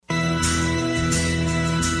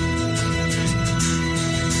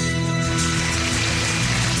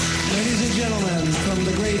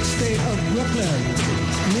state of Brooklyn,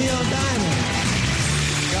 Neil Diamond.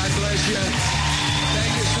 God bless you.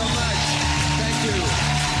 Thank you so much. Thank you.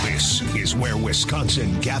 This is where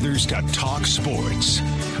Wisconsin gathers to talk sports.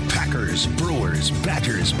 Packers, Brewers,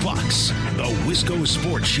 Badgers, Bucks. The Wisco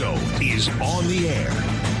Sports Show is on the air.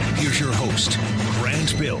 Here's your host,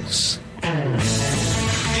 Grant Bills.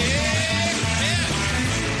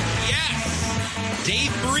 Yes. Day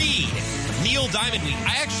 3, Neil Diamond Week.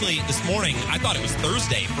 This morning, I thought it was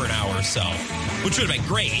Thursday for an hour or so, which would have been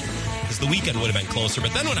great because the weekend would have been closer.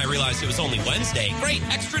 But then when I realized it was only Wednesday, great,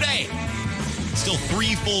 extra day. Still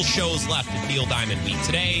 3 full shows left of Neil Diamond Week.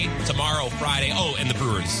 Today, tomorrow, Friday. Oh, and the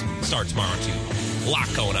Brewers start tomorrow, too. A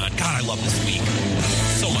lot going on. God, I love this week.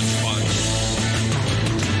 So much fun.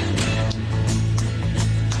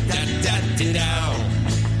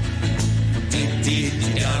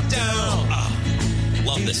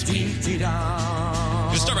 Love this week.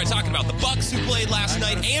 We'll start by talking about the Bucks who played last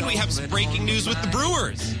night, and we have some breaking news with the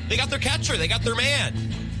Brewers. They got their catcher. They got their man.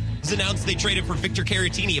 It was announced they traded for Victor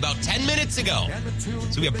Caratini about 10 minutes ago.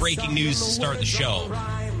 So we have breaking news to start the show.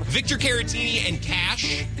 Victor Caratini and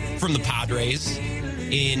cash from the Padres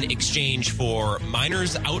in exchange for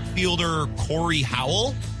Miners outfielder Corey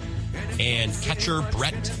Howell and catcher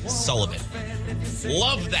Brett Sullivan.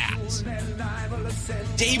 Love that.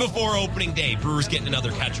 Day before opening day, Brewers getting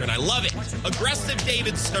another catcher, and I love it. Aggressive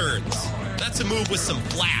David Stearns. That's a move with some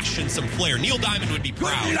flash and some flair. Neil Diamond would be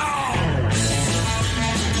proud.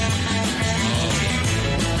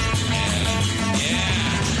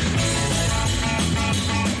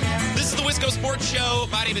 This is the Wisco Sports Show.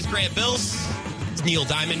 My name is Grant Bills. It's Neil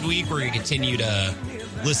Diamond Week. We're going to continue to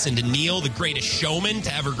listen to Neil, the greatest showman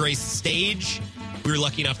to ever grace the stage. We were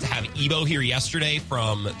lucky enough to have Ebo here yesterday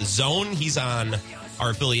from The Zone. He's on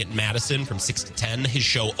our affiliate in Madison from 6 to 10, his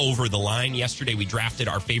show Over the Line. Yesterday, we drafted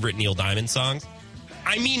our favorite Neil Diamond songs.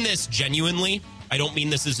 I mean this genuinely. I don't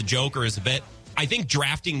mean this as a joke or as a bit. I think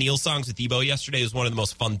drafting Neil songs with Ebo yesterday was one of the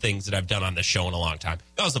most fun things that I've done on this show in a long time.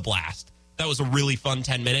 That was a blast. That was a really fun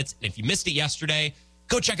 10 minutes. And if you missed it yesterday,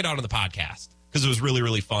 go check it out on the podcast because it was really,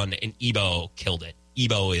 really fun. And Ebo killed it.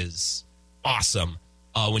 Ebo is awesome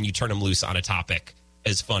when you turn him loose on a topic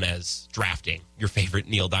as fun as drafting your favorite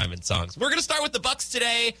Neil Diamond songs. We're going to start with the Bucks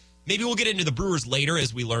today. Maybe we'll get into the Brewers later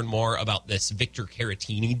as we learn more about this Victor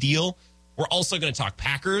Caratini deal. We're also going to talk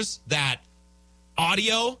Packers. That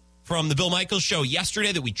audio from the Bill Michaels show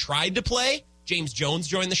yesterday that we tried to play, James Jones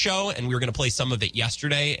joined the show, and we were going to play some of it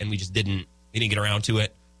yesterday, and we just didn't get around to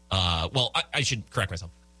it. I should correct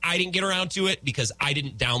myself. I didn't get around to it because I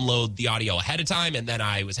didn't download the audio ahead of time, and then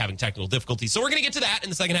I was having technical difficulties. So we're going to get to that in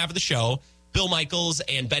the second half of the show. Bill Michaels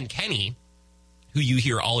and Ben Kenny, who you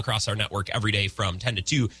hear all across our network every day from 10 to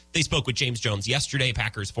 2, they spoke with James Jones yesterday,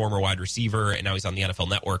 Packers former wide receiver, and now he's on the NFL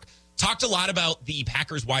Network. Talked a lot about the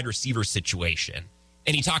Packers wide receiver situation.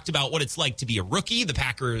 And he talked about what it's like to be a rookie. The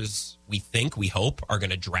Packers, we hope, are going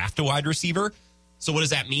to draft a wide receiver. So what does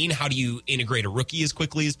that mean? How do you integrate a rookie as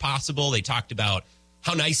quickly as possible? They talked about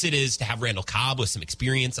how nice it is to have Randall Cobb with some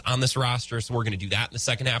experience on this roster. So we're going to do that in the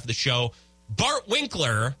second half of the show. Bart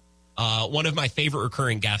Winkler, one of my favorite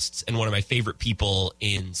recurring guests and one of my favorite people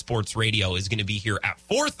in sports radio, is going to be here at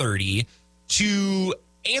 4:30 to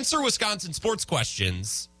answer Wisconsin sports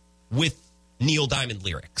questions with Neil Diamond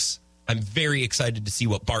lyrics. I'm very excited to see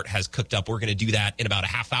what Bart has cooked up. We're going to do that in about a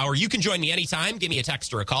half hour. You can join me anytime. Give me a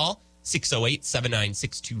text or a call,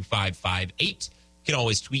 608-796-2558. You can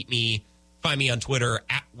always tweet me. Find me on Twitter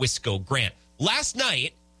at Wisco Grant. Last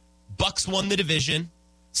night, Bucks won the division,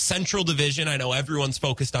 Central Division. I know everyone's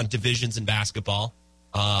focused on divisions in basketball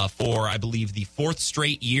for, I believe, the 4th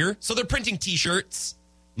straight year. So they're printing T-shirts,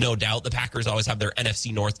 no doubt. The Packers always have their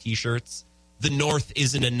NFC North T-shirts. The North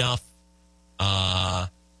isn't enough.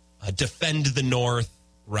 Defend the North,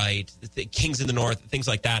 right? The Kings of the North, things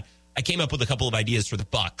like that. I came up with a couple of ideas for the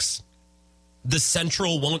Bucks. The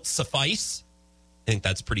Central won't suffice. I think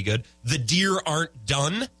that's pretty good. The deer aren't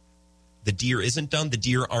done. The deer isn't done. The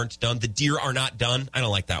deer aren't done. The deer are not done. I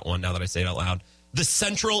don't like that one now that I say it out loud. The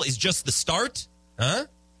Central is just the start. Huh?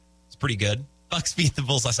 It's pretty good. Bucks beat the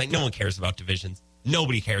Bulls last night. No one cares about divisions.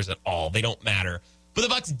 Nobody cares at all. They don't matter. But the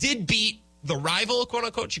Bucks did beat the rival,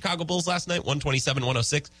 quote-unquote, Chicago Bulls last night,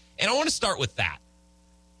 127-106. And I want to start with that.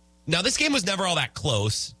 Now, this game was never all that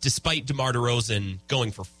close, despite DeMar DeRozan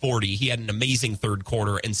going for 40. He had an amazing third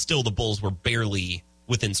quarter, and still the Bulls were barely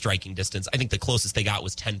within striking distance. I think the closest they got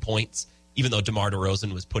was 10 points, even though DeMar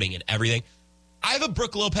DeRozan was putting in everything. I have a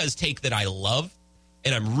Brook Lopez take that I love,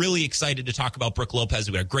 and I'm really excited to talk about Brook Lopez,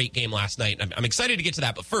 who had a great game last night. I'm excited to get to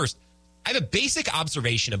that, but first, I have a basic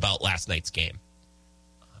observation about last night's game.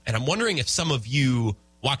 And I'm wondering if some of you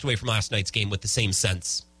walked away from last night's game with the same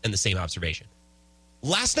sense and the same observation.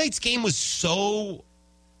 Last night's game was so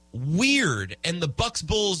weird, and the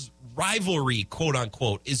Bucks-Bulls rivalry, quote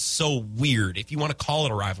unquote, is so weird, if you want to call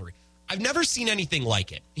it a rivalry. I've never seen anything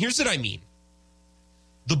like it. Here's what I mean.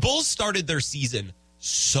 The Bulls started their season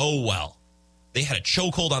so well. They had a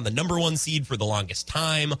chokehold on the number 1 seed for the longest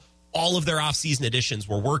time. All of their offseason additions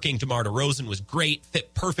were working. DeMar DeRozan was great,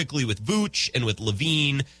 fit perfectly with Vooch and with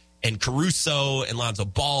Levine, and Caruso and Lonzo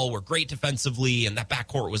Ball were great defensively, and that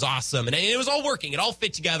backcourt was awesome. And it was all working. It all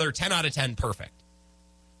fit together, 10 out of 10, perfect.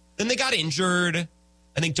 Then they got injured.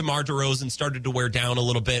 I think DeMar DeRozan started to wear down a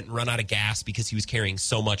little bit and run out of gas because he was carrying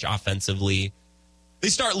so much offensively. They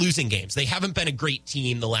start losing games. They haven't been a great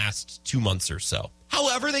team the last 2 months or so.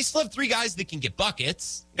 However, they still have 3 guys that can get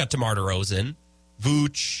buckets. You got DeMar DeRozan,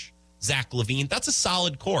 Vooch, Zach LaVine. That's a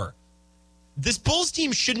solid core. This Bulls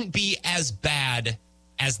team shouldn't be as bad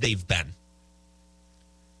as they've been.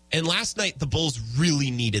 And last night, the Bulls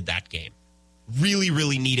really needed that game. Really,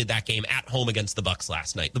 really needed that game at home against the Bucks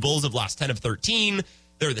last night. The Bulls have lost 10 of 13.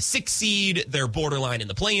 They're the 6th seed. They're borderline in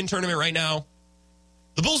the play-in tournament right now.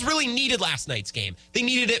 The Bulls really needed last night's game. They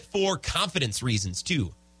needed it for confidence reasons,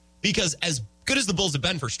 too. Because as good as the Bulls have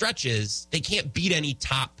been for stretches, they can't beat any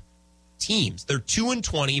top teams. They're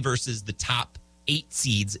 2-20 versus the top 8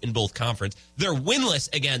 seeds in both conference. They're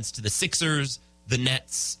winless against the Sixers, the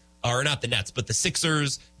Nets, or not the Nets, but the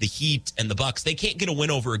Sixers, the Heat, and the Bucks. They can't get a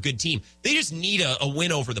win over a good team. They just need a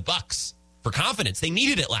win over the Bucks for confidence. They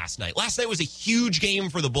needed it last night. Last night was a huge game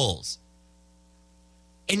for the Bulls.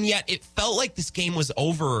 And yet it felt like this game was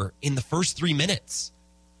over in the first 3 minutes.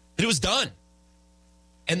 That it was done.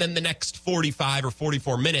 And then the next 45 or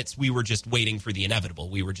 44 minutes, we were just waiting for the inevitable.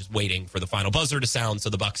 We were just waiting for the final buzzer to sound so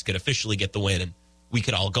the Bucks could officially get the win and we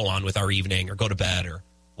could all go on with our evening or go to bed or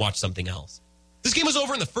watch something else. This game was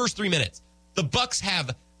over in the first 3 minutes. The Bucks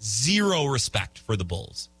have zero respect for the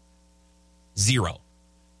Bulls. Zero.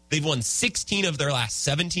 They've won 16 of their last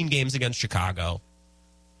 17 games against Chicago.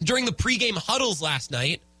 During the pregame huddles last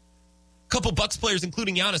night, a couple Bucks players,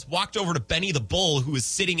 including Giannis, walked over to Benny the Bull, who was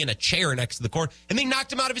sitting in a chair next to the court, and they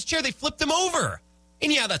knocked him out of his chair. They flipped him over.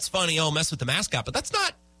 And yeah, that's funny. Oh, mess with the mascot. But that's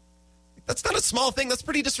not a small thing. That's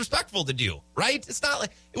pretty disrespectful to do, right? It's not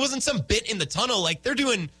like it wasn't some bit in the tunnel. Like they're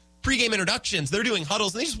doing pregame introductions, they're doing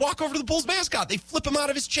huddles, and they just walk over to the Bulls mascot. They flip him out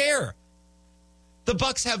of his chair. The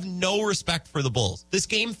Bucks have no respect for the Bulls. This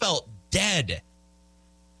game felt dead.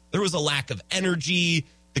 There was a lack of energy.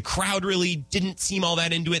 The crowd really didn't seem all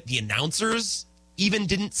that into it. The announcers even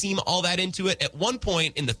didn't seem all that into it. At one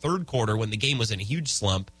point in the third quarter, when the game was in a huge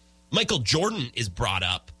slump, Michael Jordan is brought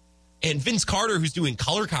up. And Vince Carter, who's doing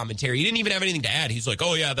color commentary, he didn't even have anything to add. He's like,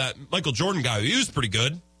 oh, yeah, that Michael Jordan guy, he was pretty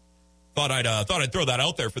good. Thought I'd throw that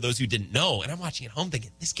out there for those who didn't know. And I'm watching at home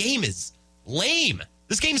thinking, this game is lame.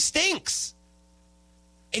 This game stinks.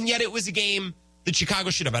 And yet it was a game that Chicago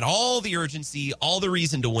should have had all the urgency, all the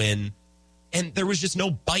reason to win. And there was just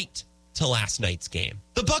no bite to last night's game.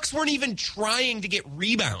 The Bucks weren't even trying to get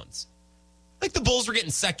rebounds. Like the Bulls were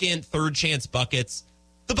getting second, third chance buckets.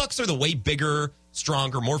 The Bucks are the way bigger,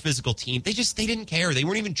 stronger, more physical team. They didn't care. They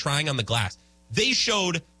weren't even trying on the glass. They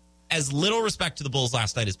showed as little respect to the Bulls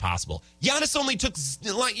last night as possible.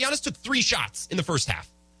 Giannis took 3 shots in the first half.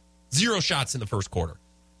 0 shots in the first quarter.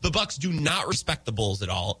 The Bucks do not respect the Bulls at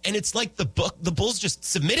all. And it's like the Bulls just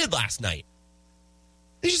submitted last night.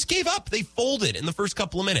 They just gave up. They folded in the first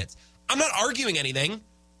couple of minutes. I'm not arguing anything.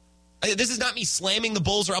 This is not me slamming the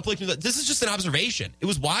Bulls or uplifting. This is just an observation. It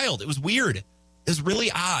was wild. It was weird. It was really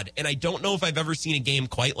odd. And I don't know if I've ever seen a game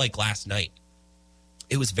quite like last night.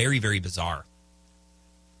 It was very, very bizarre.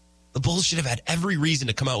 The Bulls should have had every reason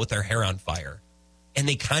to come out with their hair on fire. And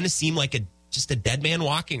they kind of seem like just a dead man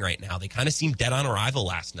walking right now. They kind of seem dead on arrival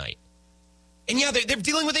last night. And yeah, they're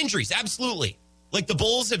dealing with injuries. Absolutely. Like the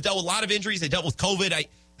Bulls have dealt with a lot of injuries. They dealt with COVID.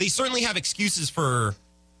 They certainly have excuses for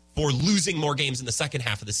losing more games in the second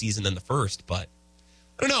half of the season than the first. But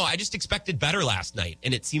I don't know. I just expected better last night.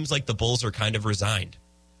 And it seems like the Bulls are kind of resigned,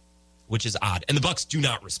 which is odd. And the Bucks do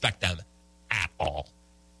not respect them at all.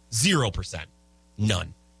 0%. None.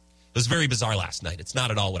 It was very bizarre last night. It's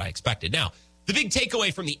not at all what I expected. Now, the big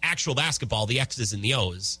takeaway from the actual basketball, the X's and the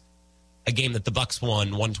O's, a game that the Bucks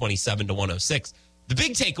won 127-106. The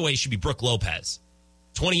big takeaway should be Brook Lopez.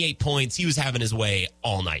 28 points. He was having his way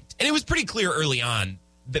all night. And it was pretty clear early on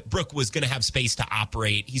that Brook was going to have space to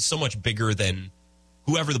operate. He's so much bigger than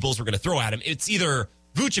whoever the Bulls were going to throw at him. It's either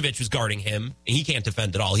Vucevic was guarding him, and he can't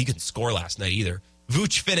defend at all. He couldn't score last night either.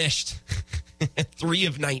 Vooch finished 3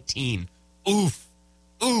 of 19. Oof.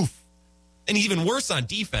 And he's even worse on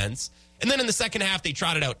defense. And then in the second half, they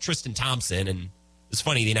trotted out Tristan Thompson, and it was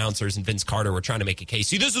funny, the announcers and Vince Carter were trying to make a case.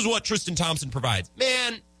 See, this is what Tristan Thompson provides.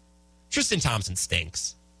 Man, Tristan Thompson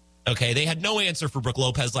stinks. Okay, they had no answer for Brook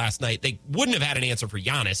Lopez last night. They wouldn't have had an answer for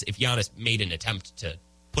Giannis if Giannis made an attempt to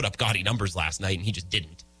put up gaudy numbers last night, and he just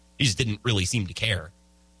didn't. He just didn't really seem to care.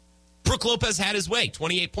 Brook Lopez had his way,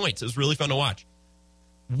 28 points. It was really fun to watch.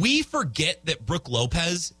 We forget that Brook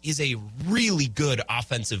Lopez is a really good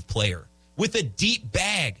offensive player with a deep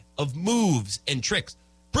bag of moves and tricks.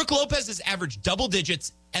 Brook Lopez has averaged double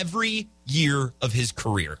digits every year of his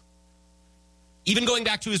career. Even going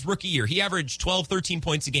back to his rookie year, he averaged 12, 13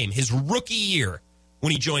 points a game. His rookie year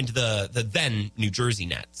when he joined the then New Jersey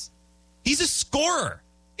Nets. He's a scorer,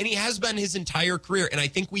 and he has been his entire career, and I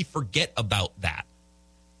think we forget about that.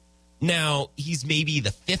 Now, he's maybe the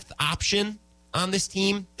fifth option on this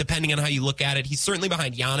team, depending on how you look at it. He's certainly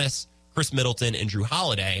behind Giannis, Chris Middleton, and Drew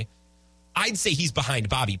Holiday. I'd say he's behind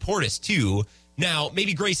Bobby Portis, too. Now,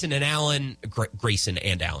 maybe Grayson Allen and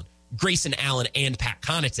Pat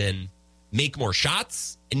Connaughton make more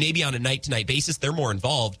shots, and maybe on a night-to-night basis, they're more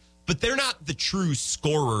involved, but they're not the true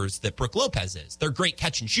scorers that Brook Lopez is. They're great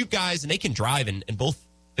catch-and-shoot guys, and they can drive and both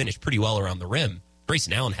finish pretty well around the rim.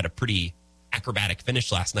 Grayson Allen had a pretty acrobatic finish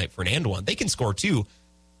last night for an and one. They can score, too.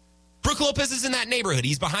 Brook Lopez is in that neighborhood.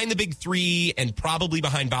 He's behind the big three and probably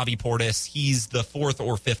behind Bobby Portis. He's the fourth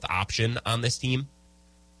or fifth option on this team.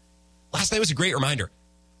 Last night was a great reminder.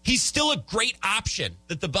 He's still a great option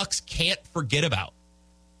that the Bucks can't forget about.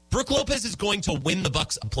 Brook Lopez is going to win the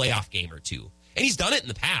Bucks a playoff game or two. And he's done it in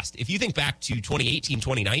the past. If you think back to 2018,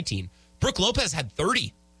 2019, Brook Lopez had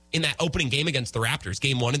 30 in that opening game against the Raptors,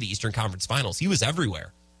 game one of the Eastern Conference Finals. He was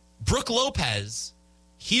everywhere. Brook Lopez,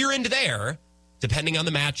 here and there, depending on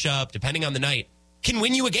the matchup, depending on the night, can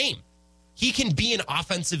win you a game. He can be an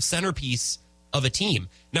offensive centerpiece of a team.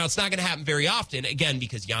 Now, it's not going to happen very often, again,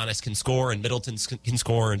 because Giannis can score and Middleton can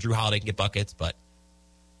score and Drew Holiday can get buckets, but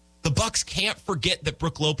the Bucks can't forget that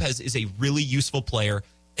Brook Lopez is a really useful player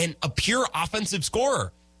and a pure offensive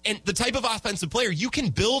scorer. And the type of offensive player you can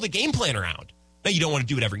build a game plan around. Now, you don't want to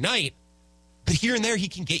do it every night, but here and there he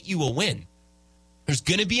can get you a win. There's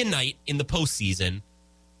going to be a night in the postseason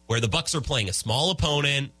where the Bucks are playing a small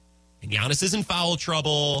opponent and Giannis is in foul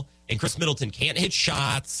trouble and Chris Middleton can't hit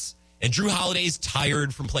shots and Drew Holiday is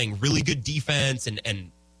tired from playing really good defense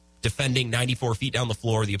and defending 94 feet down the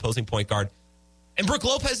floor, the opposing point guard. And Brook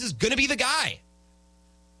Lopez is going to be the guy.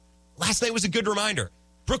 Last night was a good reminder.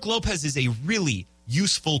 Brook Lopez is a really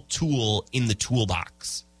useful tool in the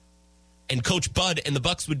toolbox. And Coach Bud and the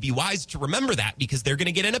Bucks would be wise to remember that because they're going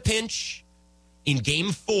to get in a pinch in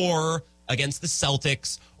Game 4 against the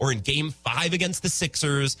Celtics or in Game 5 against the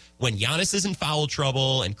Sixers when Giannis is in foul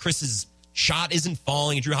trouble and Chris's shot isn't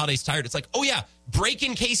falling and Drew Holiday's tired. It's like, oh yeah, break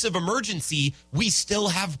in case of emergency, we still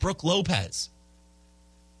have Brook Lopez.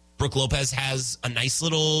 Brook Lopez has a nice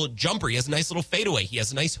little jumper. He has a nice little fadeaway. He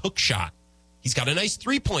has a nice hook shot. He's got a nice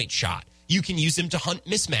three-point shot. You can use him to hunt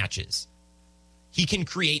mismatches. He can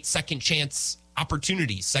create second chance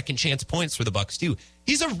opportunities, second chance points for the Bucks too.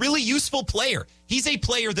 He's a really useful player. He's a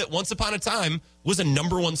player that once upon a time was a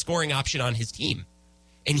number one scoring option on his team.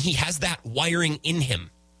 And he has that wiring in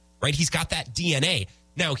him, right? He's got that DNA.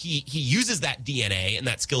 Now, he uses that DNA and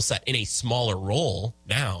that skill set in a smaller role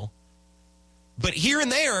now. But here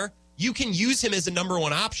and there, you can use him as a number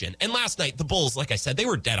one option. And last night, the Bulls, like I said, they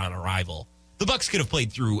were dead on arrival. The Bucks could have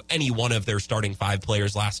played through any one of their starting five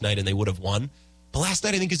players last night and they would have won. But last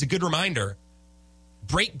night, I think, is a good reminder.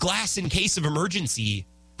 Break glass in case of emergency.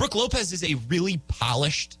 Brook Lopez is a really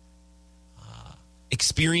polished,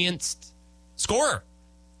 experienced scorer.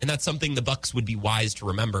 And that's something the Bucks would be wise to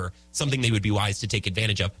remember, something they would be wise to take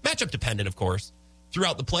advantage of. Matchup dependent, of course,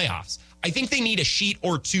 throughout the playoffs. I think they need a sheet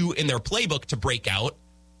or two in their playbook to break out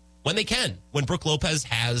when they can, when Brook Lopez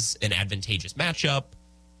has an advantageous matchup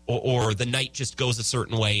or the night just goes a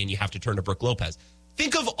certain way and you have to turn to Brook Lopez.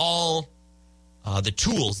 Think of all the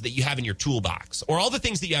tools that you have in your toolbox or all the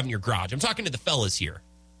things that you have in your garage. I'm talking to the fellas here.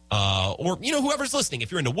 Or, whoever's listening.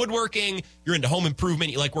 If you're into woodworking, you're into home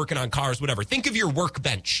improvement, you like working on cars, whatever. Think of your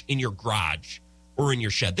workbench in your garage or in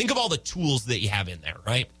your shed. Think of all the tools that you have in there,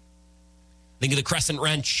 right? Think of the crescent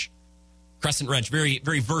wrench. Crescent wrench, very,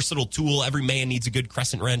 very versatile tool. Every man needs a good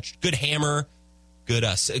crescent wrench. Good hammer, good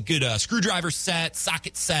screwdriver set,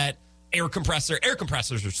 socket set, air compressor. Air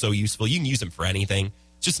compressors are so useful. You can use them for anything.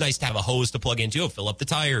 It's just nice to have a hose to plug into. Fill up the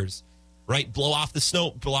tires. Right? Blow off the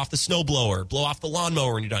snow blower, blow off the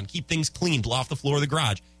lawnmower when you're done. Keep things clean, blow off the floor of the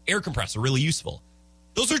garage. Air compressor, really useful.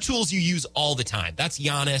 Those are tools you use all the time. That's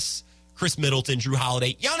Giannis, Chris Middleton, Drew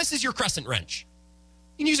Holiday. Giannis is your crescent wrench.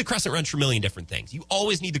 You can use a crescent wrench for a million different things. You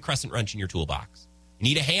always need the crescent wrench in your toolbox. You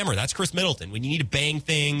need a hammer. That's Chris Middleton. When you need to bang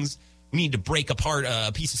things, you need to break apart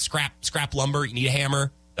a piece of scrap lumber, you need a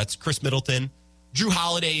hammer. That's Chris Middleton. Drew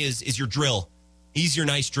Holiday is your drill. He's your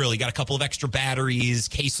nice drill. You got a couple of extra batteries,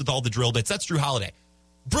 case with all the drill bits. That's Drew Holiday.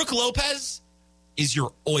 Brook Lopez is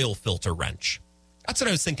your oil filter wrench. That's what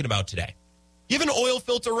I was thinking about today. You have an oil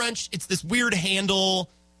filter wrench. It's this weird handle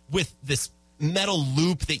with this metal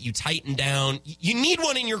loop that you tighten down. You need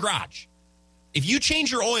one in your garage. If you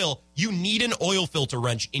change your oil, you need an oil filter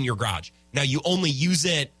wrench in your garage. Now, you only use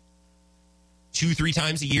it 2-3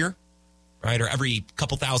 times a year, right? Or every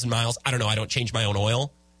couple thousand miles. I don't know. I don't change my own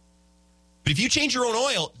oil. But if you change your own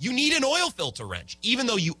oil, you need an oil filter wrench, even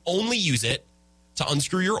though you only use it to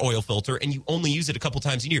unscrew your oil filter and you only use it a couple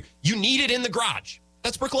times a year. You need it in the garage.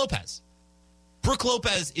 That's Brook Lopez. Brook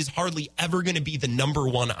Lopez is hardly ever going to be the number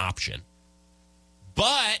one option.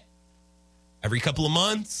 But every couple of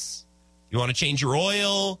months, you want to change your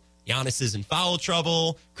oil. Giannis is in foul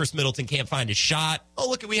trouble. Chris Middleton can't find his shot. Oh,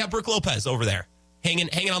 look, we have Brook Lopez over there hanging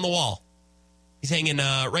on the wall. He's hanging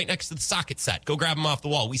right next to the socket set. Go grab him off the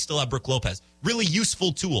wall. We still have Brook Lopez. Really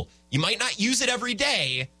useful tool. You might not use it every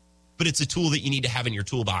day, but it's a tool that you need to have in your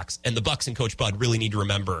toolbox. And the Bucks and Coach Bud really need to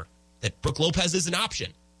remember that Brook Lopez is an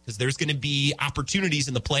option because there's going to be opportunities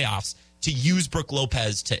in the playoffs to use Brook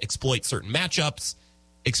Lopez to exploit certain matchups,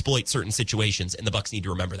 exploit certain situations, and the Bucks need to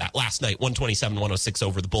remember that. Last night, 127-106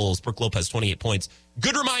 over the Bulls. Brook Lopez, 28 points.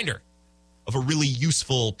 Good reminder of a really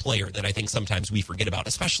useful player that I think sometimes we forget about,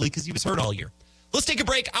 especially because he was hurt all year. Let's take a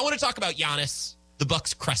break. I want to talk about Giannis, the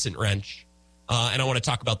Bucks crescent wrench, and I want to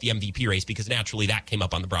talk about the MVP race because naturally that came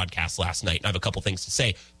up on the broadcast last night, and I have a couple things to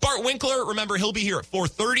say. Bart Winkler, remember, he'll be here at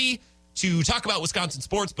 4:30 to talk about Wisconsin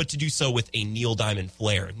sports, but to do so with a Neil Diamond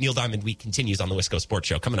flair. Neil Diamond Week continues on the Wisco Sports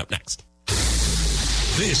Show. Coming up next.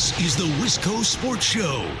 This is the Wisco Sports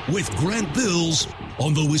Show with Grant Bills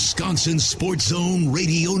on the Wisconsin Sports Zone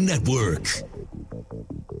Radio Network.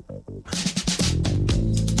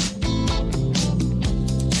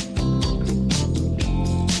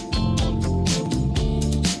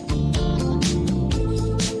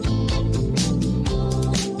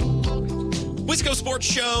 Wisco Sports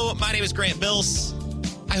Show. My name is Grant Bills.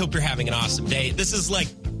 I hope you're having an awesome day. This is like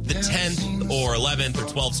the 10th or 11th or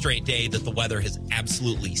 12th straight day that the weather has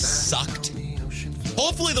absolutely sucked.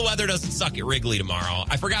 Hopefully the weather doesn't suck at Wrigley tomorrow.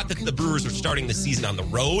 I forgot that the Brewers are starting the season on the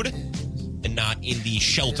road and not in the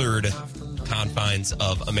sheltered confines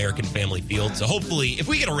of American Family Field. So hopefully, if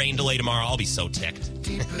we get a rain delay tomorrow, I'll be so ticked.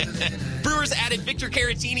 Brewers added Victor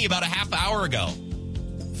Caratini about a half hour ago.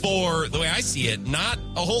 For the way I see it, not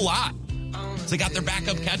a whole lot. So they got their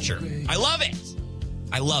backup catcher. I love it.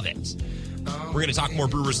 I love it. We're going to talk more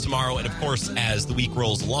Brewers tomorrow, and of course, as the week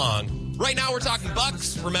rolls along. Right now, we're talking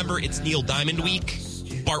Bucks. Remember, it's Neil Diamond Week.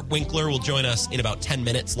 Bart Winkler will join us in about 10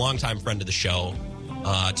 minutes, longtime friend of the show,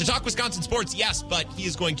 to talk Wisconsin sports, yes, but he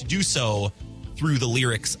is going to do so through the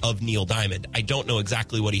lyrics of Neil Diamond. I don't know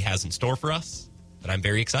exactly what he has in store for us, but I'm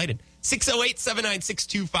very excited.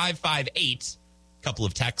 608-796-2558. Couple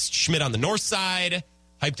of texts. Schmidt on the north side,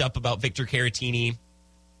 hyped up about Victor Caratini.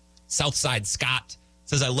 Southside Scott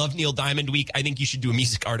says, I love Neil Diamond Week. I think you should do a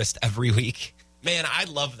music artist every week. Man, I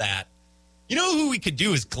love that. You know who we could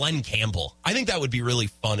do is Glenn Campbell. I think that would be really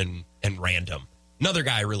fun and random. Another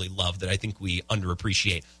guy I really love that I think we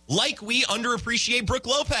underappreciate. Like we underappreciate Brook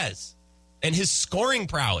Lopez and his scoring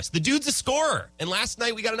prowess. The dude's a scorer. And last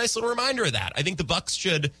night we got a nice little reminder of that. I think the Bucks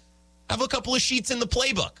should have a couple of sheets in the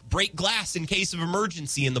playbook. Break glass in case of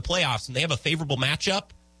emergency in the playoffs. And they have a favorable matchup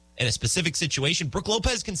in a specific situation. Brook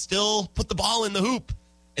Lopez can still put the ball in the hoop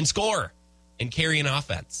and score and carry an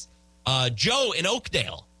offense. Joe in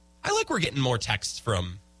Oakdale. I like we're getting more texts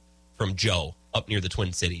from Joe up near the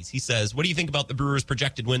Twin Cities. He says, what do you think about the Brewers'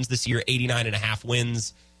 projected wins this year? 89.5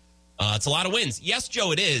 wins. It's a lot of wins. Yes,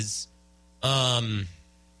 Joe, it is. I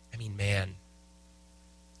mean, man.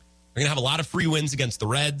 We're going to have a lot of free wins against the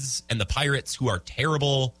Reds and the Pirates, who are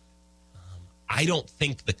terrible. I don't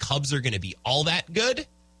think the Cubs are going to be all that good.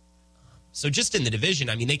 So just in the division,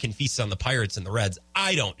 I mean, they can feast on the Pirates and the Reds.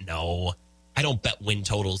 I don't know. I don't bet win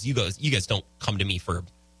totals. You guys don't come to me for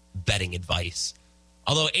betting advice.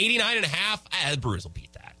 Although 89.5, the Brewers will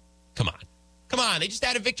beat that. Come on. They just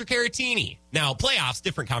added Victor Caratini. Now, playoffs,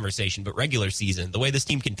 different conversation, but regular season, the way this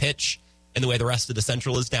team can pitch and the way the rest of the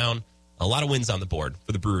Central is down, a lot of wins on the board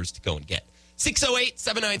for the Brewers to go and get.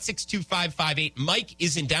 608-796-2558. Mike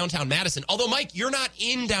is in downtown Madison. Although, Mike, you're not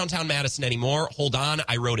in downtown Madison anymore. Hold on.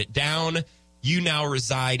 I wrote it down. You now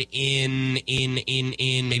reside in,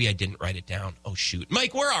 maybe I didn't write it down. Oh, shoot.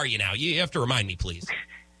 Mike, where are you now? You have to remind me, please.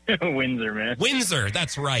 Windsor, man. Windsor,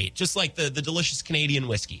 that's right. Just like the delicious Canadian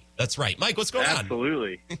whiskey. That's right. Mike, what's going on?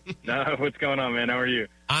 Absolutely. No, what's going on, man? How are you?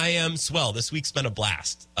 I am swell. This week's been a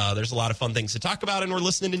blast. There's a lot of fun things to talk about, and we're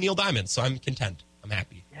listening to Neil Diamond, so I'm content. I'm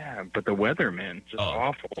happy. Yeah, Yeah, but the weather, man, just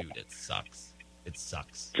awful. Dude, it sucks. It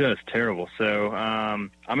sucks. Just terrible. So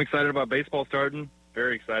I'm excited about baseball starting.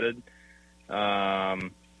 Very excited.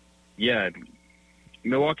 Yeah,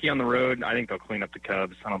 Milwaukee on the road, I think they'll clean up the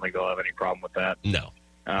Cubs. I don't think they'll have any problem with that. No.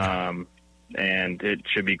 And it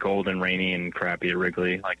should be cold and rainy and crappy at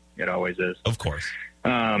Wrigley, like it always is. Of course.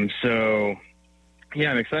 So,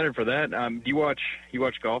 yeah, I'm excited for that. Do you watch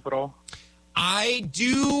golf at all? I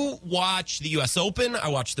do watch the U.S. Open. I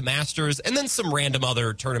watch the Masters and then some random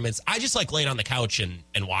other tournaments. I just like laying on the couch and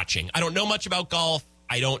watching. I don't know much about golf.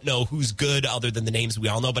 I don't know who's good other than the names we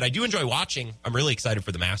all know, but I do enjoy watching. I'm really excited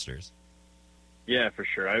for the Masters. Yeah, for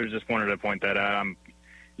sure. I just wanted to point that out.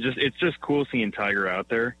 It's just cool seeing Tiger out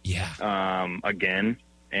there. Yeah. Again.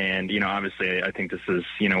 And, you know, obviously I think this is,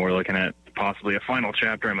 you know, we're looking at possibly a final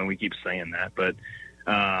chapter. I mean, we keep saying that, but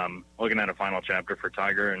looking at a final chapter for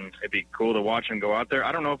Tiger, and it'd be cool to watch him go out there.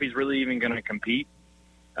 I don't know if he's really even going to compete.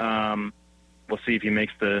 We'll see if he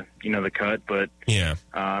makes the cut, but yeah,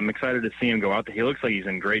 I'm excited to see him go out there. He looks like he's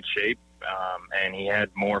in great shape. And he had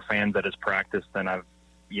more fans at his practice than I've,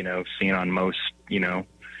 seen on most,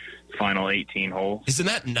 final 18 holes. Isn't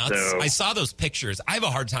that nuts? So, I saw those pictures. I have a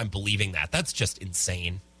hard time believing that. That's just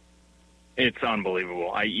insane. It's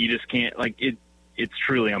unbelievable. You just can't, it's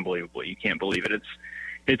truly unbelievable. You can't believe it.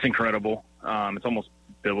 It's incredible. It's almost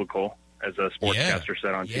biblical, as a sportscaster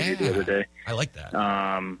said on TV the other day. I like that.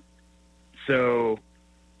 So,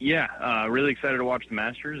 yeah, really excited to watch the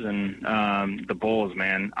Masters and the Bulls,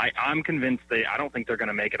 man. I'm convinced I don't think they're going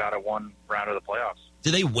to make it out of one round of the playoffs. Do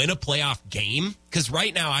they win a playoff game? Because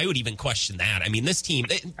right now I would even question that. I mean, this team,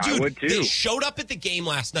 I would too. They showed up at the game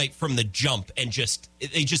last night from the jump and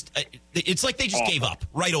it's like they just gave up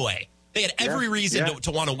right away. They had every reason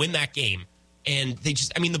to want to win that game. And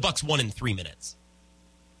the Bucks won in 3 minutes.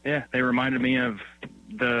 Yeah, they reminded me of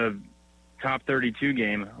the top 32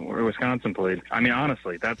 game where Wisconsin played. I mean,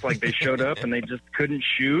 honestly, that's like they showed up and they just couldn't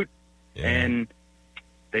shoot, and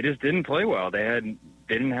they just didn't play well. They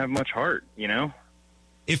didn't have much heart,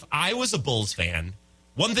 If I was a Bulls fan,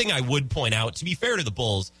 one thing I would point out, to be fair to the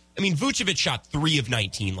Bulls, I mean, Vucevic shot 3 of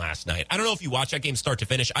 19 last night. I don't know if you watched that game start to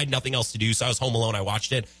finish. I had nothing else to do, so I was home alone. I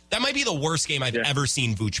watched it. That might be the worst game I've ever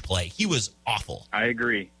seen Vuce play. He was awful. I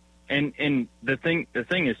agree. And the thing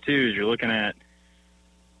is, too, is you're looking at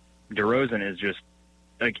DeRozan is just,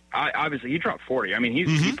 obviously he dropped 40. I mean,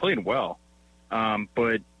 he played well.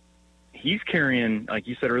 But he's carrying, like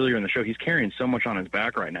you said earlier in the show, he's carrying so much on his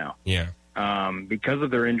back right now. Yeah. Because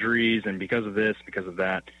of their injuries and because of this, because of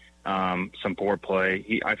that, some poor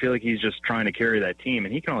play. I feel like he's just trying to carry that team,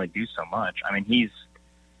 and he can only do so much. I mean, he's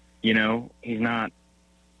not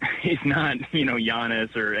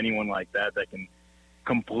Giannis or anyone like that can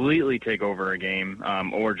completely take over a game,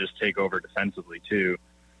 or just take over defensively too.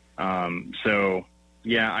 So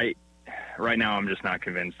yeah, right now I'm just not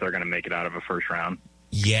convinced they're going to make it out of a first round.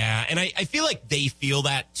 Yeah, and I feel like they feel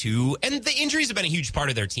that too. And the injuries have been a huge part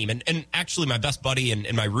of their team. And actually, my best buddy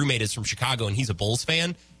and my roommate is from Chicago, and he's a Bulls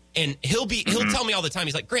fan. And he'll tell me all the time,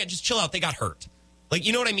 he's like, Grant, just chill out. They got hurt. Like,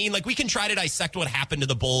 you know what I mean? Like, we can try to dissect what happened to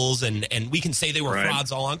the Bulls, and we can say they were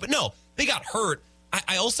frauds all along. But no, they got hurt.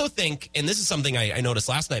 I also think, and this is something I noticed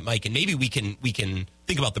last night, Mike, and maybe we can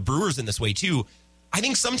think about the Brewers in this way too. I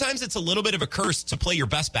think sometimes it's a little bit of a curse to play your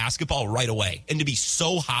best basketball right away and to be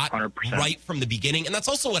so hot 100%. Right from the beginning. And that's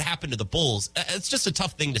also what happened to the Bulls. It's just a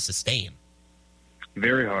tough thing to sustain.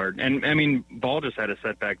 Very hard. And, I mean, Ball just had a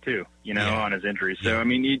setback, too, on his injury. So, I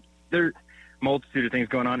mean, there are a multitude of things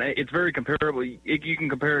going on. It's very comparable. You can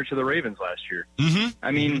compare it to the Ravens last year. Mm-hmm.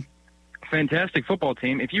 I mean, fantastic football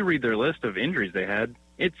team. If you read their list of injuries they had,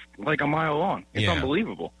 it's like a mile long. It's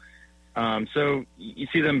unbelievable. So you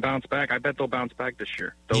see them bounce back. I bet they'll bounce back this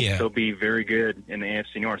year. They'll be very good in the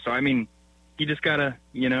AFC North. So, I mean, you just got to,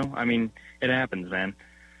 it happens, man.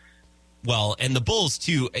 Well, and the Bulls,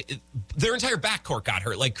 too, their entire backcourt got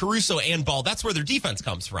hurt. Like Caruso and Ball, that's where their defense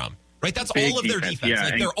comes from, right? That's Big all of their defense. Yeah,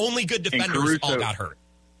 like their only good defenders all got hurt.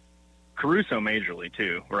 Caruso majorly,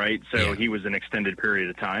 too, right? So he was an extended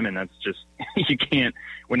period of time, and that's just, you can't,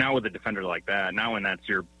 now with a defender like that, now when that's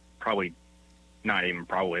your probably, not even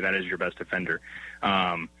probably, that is your best defender.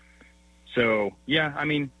 So, yeah, I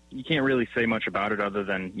mean, you can't really say much about it other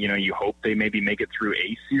than, you hope they maybe make it through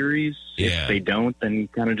a series. Yeah. If they don't, then you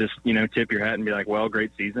kind of just, tip your hat and be like, well,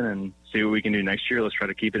 great season and see what we can do next year. Let's try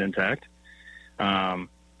to keep it intact.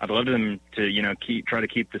 I'd love them to, try to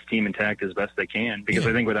keep this team intact as best they can because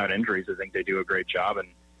I think without injuries, I think they do a great job. And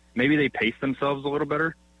maybe they pace themselves a little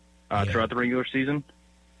better throughout the regular season.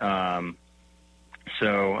 And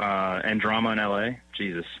drama in LA.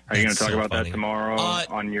 Jesus. Are you going to talk about that tomorrow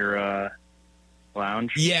on your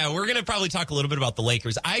lounge. Yeah, we're going to probably talk a little bit about the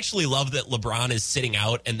Lakers. I actually love that LeBron is sitting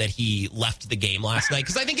out and that he left the game last night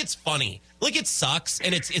because I think it's funny. Like, it sucks,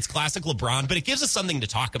 and it's classic LeBron, but it gives us something to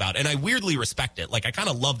talk about, and I weirdly respect it. Like, I kind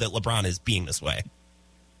of love that LeBron is being this way.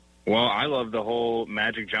 Well, I love the whole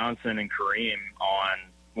Magic Johnson and Kareem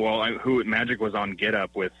Magic was on Get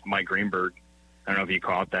Up with Mike Greenberg. I don't know if you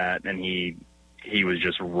caught that, and he was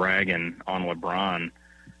just ragging on LeBron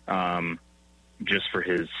just for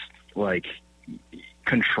his, like,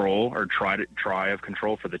 control or try of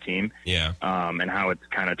control for the team. Yeah. And how it's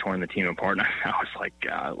kind of torn the team apart. And I was like,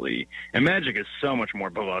 golly. And Magic is so much more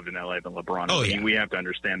beloved in LA than LeBron. Oh, I mean, yeah. we have to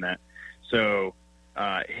understand that. So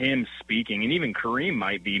him speaking, and even Kareem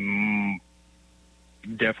might be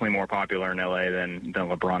definitely more popular in LA than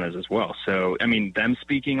LeBron is as well. So, I mean, them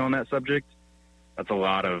speaking on that subject, that's a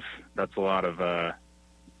lot of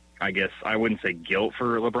I guess I wouldn't say guilt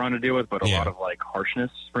for LeBron to deal with, but a lot of like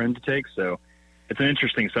harshness for him to take. So it's an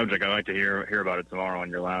interesting subject. I'd like to hear about it tomorrow in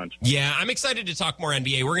your lounge. Yeah, I'm excited to talk more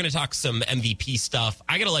NBA. We're going to talk some MVP stuff.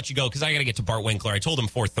 I got to let you go because I got to get to Bart Winkler. I told him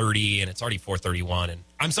 4:30, and it's already 4:31. And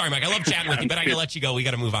I'm sorry, Mike. I love chatting with you, but I got to let you go. We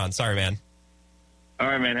got to move on. Sorry, man. All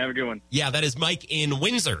right, man. Have a good one. Yeah, that is Mike in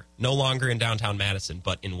Windsor. No longer in downtown Madison,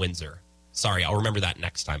 but in Windsor. Sorry, I'll remember that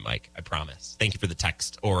next time, Mike. I promise. Thank you for the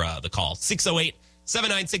text or the call.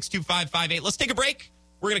 608-796-2558. Let's take a break.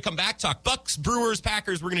 We're going to come back, talk Bucks, Brewers,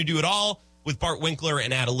 Packers. We're going to do it all with Bart Winkler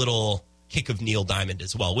and add a little kick of Neil Diamond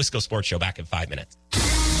as well. Wisco Sports Show back in 5 minutes.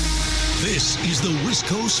 This is the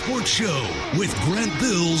Wisco Sports Show with Grant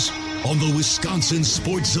Bills on the Wisconsin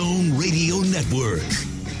Sports Zone Radio Network.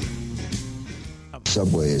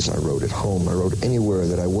 Subways, I rode at home. I rode anywhere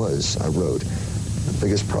that I was. I rode. The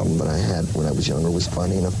biggest problem that I had when I was younger was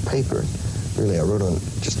finding enough paper. Really, I wrote on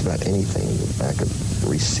just about anything, the back of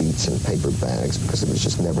receipts and paper bags, because there was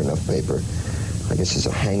just never enough paper. I guess there's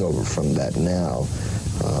a hangover from that now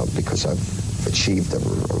because I've achieved a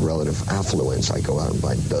relative affluence. I go out and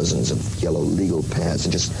buy dozens of yellow legal pads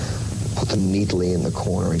and just put them neatly in the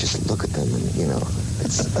corner and just look at them, and, you know,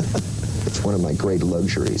 it's one of my great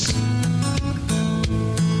luxuries.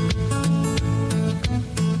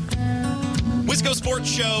 Wisco Sports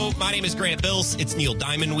Show. My name is Grant Bills. It's Neil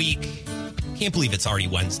Diamond Week. Can't believe it's already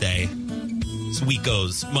Wednesday. This week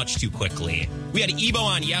goes much too quickly. We had Ebo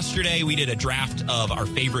on yesterday. We did a draft of our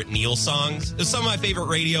favorite Neil songs. It was some of my favorite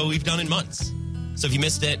radio we've done in months. So if you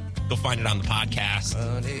missed it, go find it on the podcast.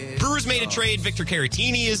 Brewers made a trade. Victor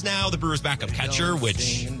Caratini is now the Brewers' backup catcher,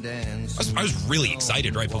 which I was really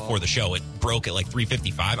excited right before the show. It broke at like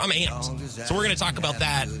 3:55. I'm amped. So we're going to talk about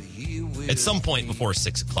that at some point before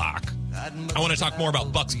 6 o'clock. I want to talk more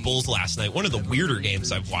about Bucks Bulls last night. One of the weirder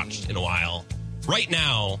games I've watched in a while. Right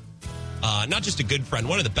now, not just a good friend,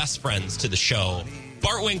 one of the best friends to the show,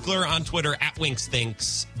 Bart Winkler on Twitter,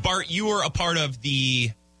 @WinksThinks. Bart, you were a part of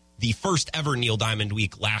the first ever Neil Diamond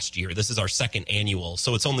Week last year. This is our second annual,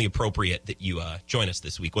 so it's only appropriate that you join us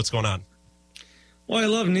this week. What's going on? Well, I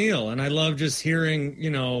love Neil, and I love just hearing,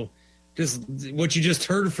 just what you just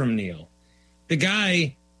heard from Neil. The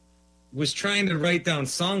guy was trying to write down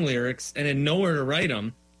song lyrics and had nowhere to write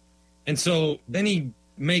them. And so then he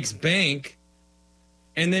makes bank,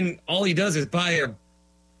 and then all he does is buy a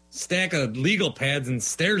stack of legal pads and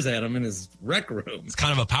stares at them in his rec room. It's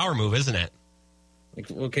kind of a power move, isn't it?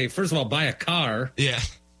 Like, okay, first of all, buy a car. Yeah.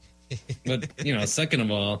 But, second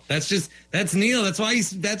of all, that's Neil. That's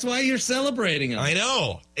why you're celebrating him. I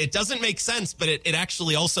know. It doesn't make sense, but it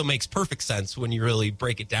actually also makes perfect sense when you really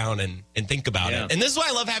break it down and think about it. And this is why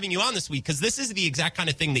I love having you on this week, because this is the exact kind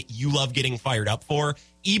of thing that you love getting fired up for.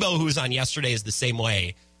 Ebo, who was on yesterday, is the same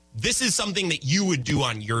way. This is something that you would do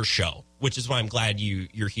on your show, which is why I'm glad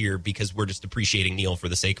you're here, because we're just appreciating Neil for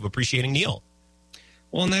the sake of appreciating Neil.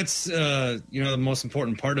 Well, and that's, the most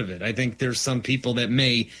important part of it. I think there's some people that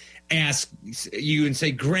may ask you and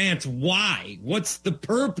say, Grant, why? What's the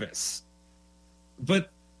purpose? But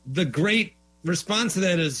the great response to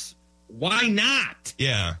that is, why not?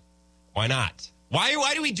 Yeah. Why not?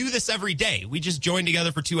 Why do we do this every day? We just join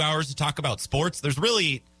together for 2 hours to talk about sports. There's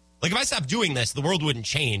really, if I stopped doing this, the world wouldn't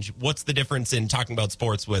change. What's the difference in talking about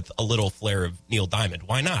sports with a little flair of Neil Diamond?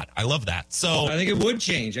 Why not? I love that. So I think it would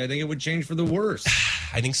change. I think it would change for the worse.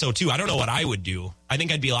 I think so, too. I don't know what I would do. I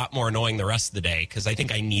think I'd be a lot more annoying the rest of the day, because I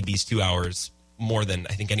think I need these 2 hours more than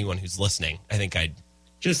I think anyone who's listening. I think I'd...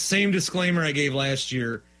 Just same disclaimer I gave last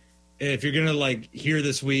year. If you're going to, hear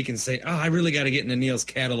this week and say, I really got to get into Neil's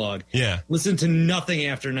catalog. Yeah. Listen to nothing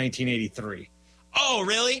after 1983. Oh,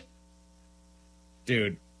 really?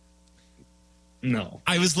 Dude. No.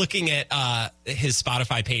 I was looking at his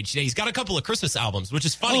Spotify page today. He's got a couple of Christmas albums, which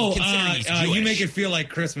is funny considering he's Jewish. You make it feel like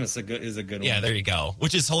Christmas is a good one. Yeah, there you go.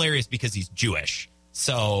 Which is hilarious because he's Jewish.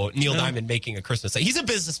 So Neil Diamond making a Christmas. He's a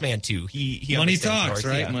businessman too. He money talks,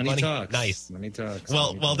 right? Yeah, money talks. Nice. Money talks.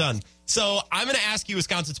 Well done. So I'm going to ask you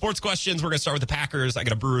Wisconsin sports questions. We're going to start with the Packers. I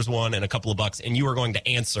got a Brewers one and a couple of Bucks, and you are going to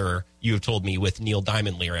answer. You have told me with Neil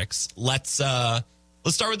Diamond lyrics. Let's start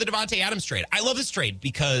with the Davante Adams trade. I love this trade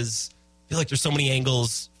because I feel like there's so many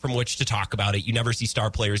angles from which to talk about it. You never see star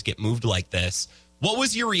players get moved like this. What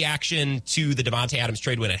was your reaction to the Davante Adams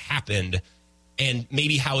trade when it happened? And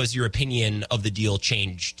maybe how has your opinion of the deal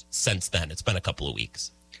changed since then? It's been a couple of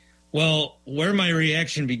weeks. Well, where my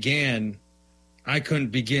reaction began, I couldn't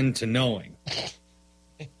begin to knowing.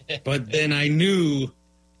 But then I knew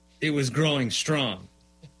it was growing strong.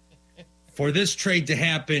 For this trade to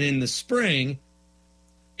happen in the spring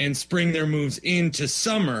and spring their moves into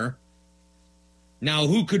summer, now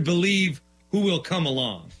who could believe who will come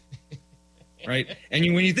along? Right?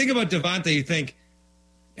 And when you think about Davante, you think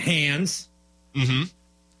hands. Mm-hmm.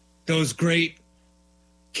 Those great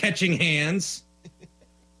catching hands,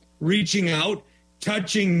 reaching out,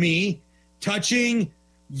 touching me, touching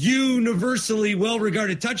universally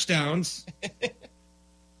well-regarded touchdowns.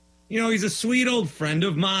 He's a sweet old friend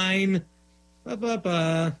of mine.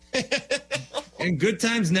 And good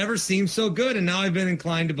times never seem so good, and now I've been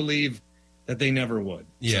inclined to believe that they never would.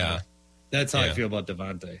 Yeah. So that's how I feel about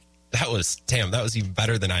Davante. That was even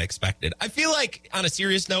better than I expected. I feel like, on a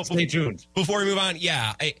serious note, stay tuned. Before we move on,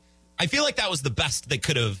 I feel like that was the best that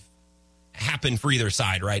could have happened for either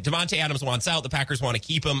side, right? Davante Adams wants out. The Packers want to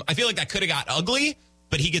keep him. I feel like that could have got ugly,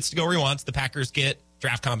 but he gets to go where he wants. The Packers get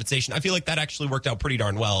draft compensation. I feel like that actually worked out pretty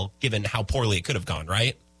darn well, given how poorly it could have gone,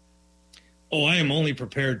 right? Oh, I am only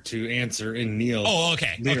prepared to answer in Neil. Oh,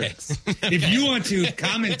 okay. Lyrics. Okay. If you want to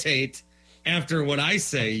commentate after what I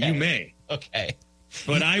say, you may. Okay.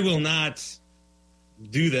 But I will not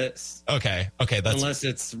do this. Okay. Unless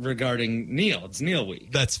it's regarding Neil. It's Neil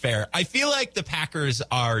week. That's fair. I feel like the Packers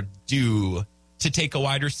are due to take a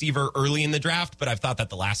wide receiver early in the draft, but I've thought that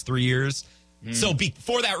the last 3 years. So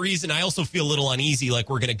for that reason, I also feel a little uneasy, like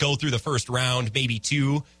we're going to go through the first round, maybe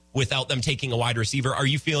two, without them taking a wide receiver. Are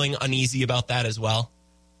you feeling uneasy about that as well?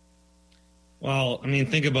 Well,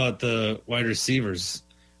 think about the wide receivers.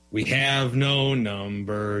 We have no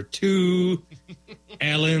number 2.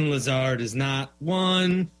 Allen Lazard is not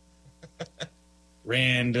 1.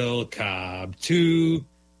 Randall Cobb 2.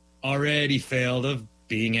 Already failed of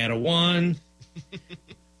being at a 1.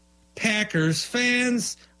 Packers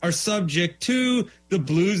fans are subject to the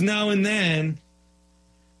blues now and then.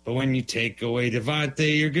 But when you take away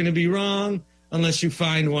Davante, you're going to be wrong unless you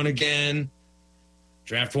find one again.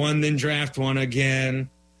 Draft one, then draft one again.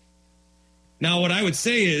 Now, what I would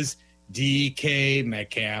say is DK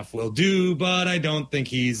Metcalf will do, but I don't think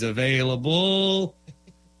he's available.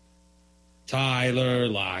 Tyler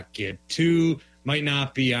Lockett, too, might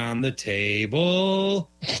not be on the table.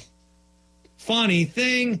 Funny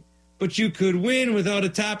thing, but you could win without a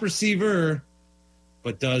top receiver.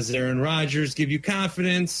 But does Aaron Rodgers give you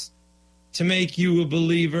confidence to make you a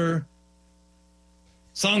believer?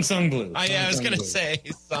 Song Blue. I was going to say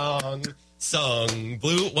Song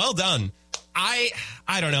Blue. Well done.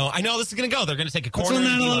 I don't know. I know this is going to go. They're going to take a corner. That's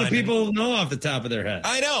what not a lot of people know off the top of their head.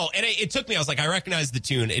 I know. And it took me, I was like, I recognize the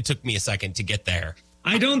tune. It took me a second to get there.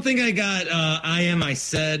 I don't think I got I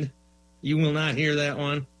Said. You will not hear that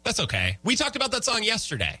one. That's okay. We talked about that song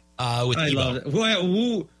yesterday with I Evo. love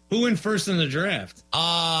it. Who went first in the draft?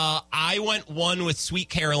 I went one with Sweet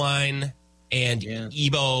Caroline and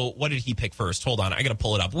Ebo. What did he pick first? Hold on. I got to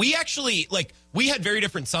pull it up. We actually, we had very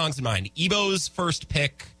different songs in mind. Ebo's first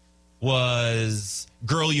pick was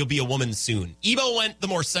Girl, You'll Be a Woman Soon. Ebo went the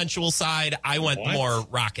more sensual side. I went the more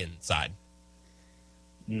rockin' side.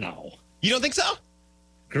 No. You don't think so?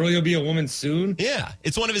 Girl, You'll Be a Woman Soon? Yeah.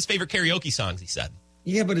 It's one of his favorite karaoke songs, he said.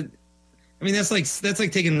 Yeah, but that's like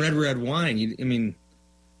taking red wine. You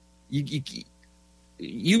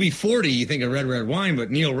be 40, you think of red wine, but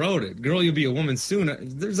Neil wrote it. Girl, You'll Be a Woman Soon.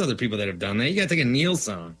 There's other people that have done that. You got to take a Neil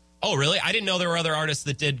song. Oh, really? I didn't know there were other artists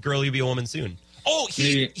that did Girl, You'll Be a Woman Soon. Oh,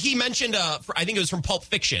 he mentioned, I think it was from Pulp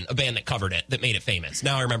Fiction, a band that covered it, that made it famous.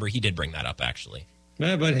 Now I remember he did bring that up, actually.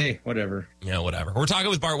 But hey, whatever. Yeah, whatever. We're talking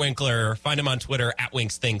with Bart Winkler. Find him on Twitter,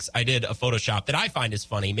 @WinksThinks. I did a Photoshop that I find is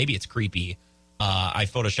funny. Maybe it's creepy. I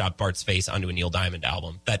Photoshopped Bart's face onto a Neil Diamond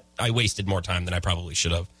album. That I wasted more time than I probably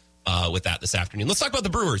should have with that this afternoon. Let's talk about the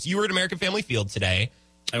Brewers. You were at American Family Field today.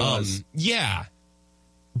 I was. Yeah.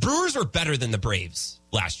 Brewers were better than the Braves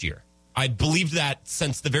last year. I believed that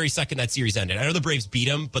since the very second that series ended. I know the Braves beat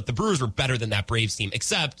them, but the Brewers were better than that Braves team,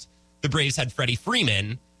 except the Braves had Freddie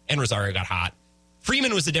Freeman and Rosario got hot.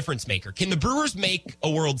 Freeman was a difference maker. Can the Brewers make a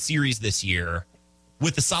World Series this year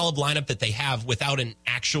with the solid lineup that they have without an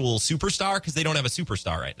actual superstar? Because they don't have a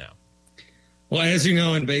superstar right now. Well, as you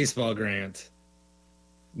know in baseball, Grant,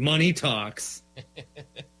 money talks,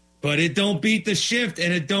 but it don't beat the shift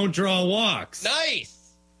and it don't draw walks. Nice.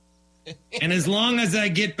 And as long as I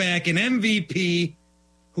get back an MVP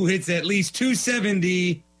who hits at least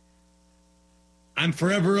 270, I'm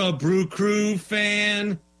forever a Brew Crew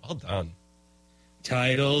fan. Well done.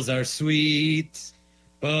 Titles are sweet,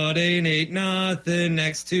 but ain't nothing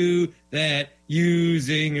next to that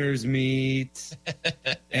U-zingers meat.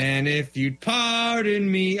 And if you'd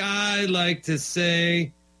pardon me, I'd like to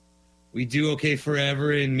say we do okay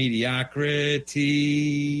forever in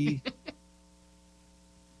mediocrity.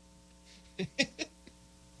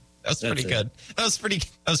 That was pretty good. That was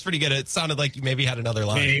pretty good. It sounded like you maybe had another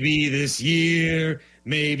line. Maybe this year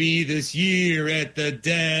at the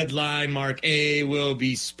deadline, Mark A will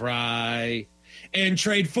be spry and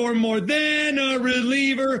trade for more than a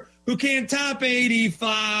reliever who can't top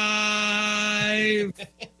 85.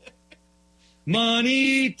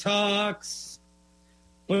 Money talks,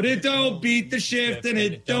 but it don't beat the shift and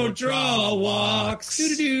it don't draw walks.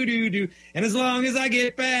 Do. And as long as I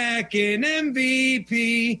get back an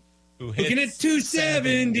MVP who can hit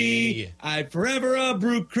 270, I'm forever a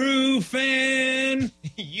Brew Crew fan.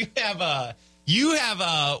 You have a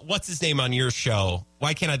what's his name on your show?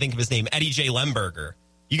 Why can't I think of his name? Eddie J. Lemberger.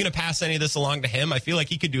 You going to pass any of this along to him? I feel like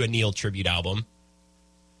he could do a Neil tribute album.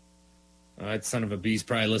 That son of a beast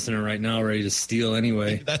probably listening right now, ready to steal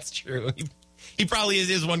anyway. That's true. He probably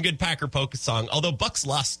is one good Packer polka song. Although Buck's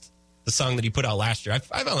Lust, the song that he put out last year, I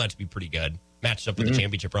found that to be pretty good. Matched up with the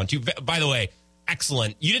championship run, too. By the way,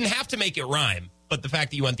 excellent. You didn't have to make it rhyme, but the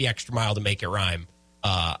fact that you went the extra mile to make it rhyme,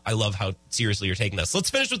 I love how seriously you're taking this. Let's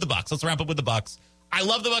finish with the Bucks. Let's wrap up with the Bucks. I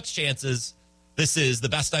love the Bucks' chances. This is the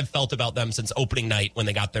best I've felt about them since opening night when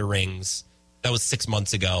they got their rings. That was 6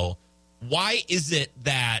 months ago. Why is it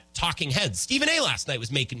that talking heads, Stephen A. last night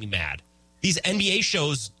was making me mad. These NBA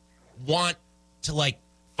shows want to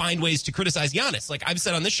find ways to criticize Giannis. Like I've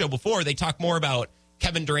said on this show before, they talk more about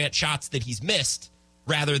Kevin Durant shots that he's missed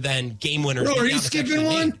rather than game winners. Bro, are you skipping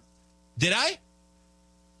one? Did I?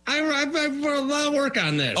 I've put a lot of work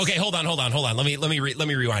on this. Okay, hold on. Let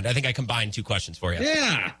me rewind. I think I combined two questions for you.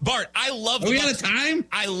 Yeah, Bart, I love. Are we out of time?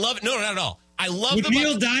 I love. No, not at all. I love. Would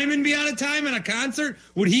Neil Diamond be out of time at a concert?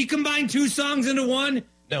 Would he combine two songs into one?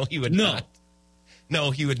 No, he would not.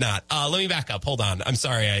 No, he would not. Let me back up. Hold on. I'm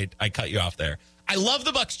sorry I cut you off there. I love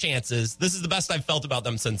the Bucks' chances. This is the best I've felt about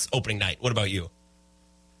them since opening night. What about you?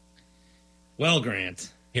 Well,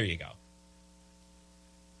 Grant. Here you go.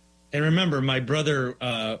 And remember, my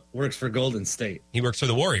brother works for Golden State. He works for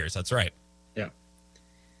the Warriors. That's right. Yeah.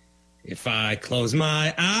 If I close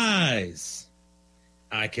my eyes,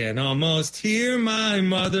 I can almost hear my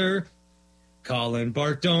mother calling,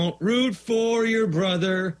 Bart, don't root for your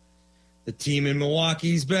brother. The team in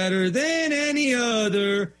Milwaukee's better than any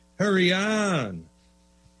other. Hurry on.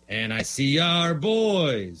 And I see our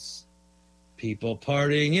boys, people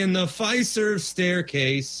partying in the Fiserv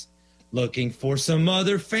staircase, looking for some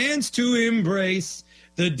other fans to embrace.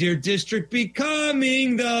 The Deer District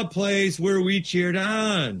becoming the place where we cheered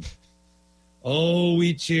on. Oh,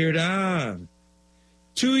 we cheered on.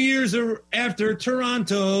 2 years after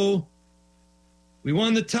Toronto, we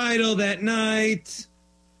won the title that night.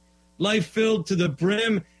 Life filled to the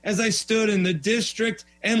brim as I stood in the district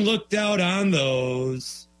and looked out on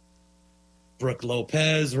those Brook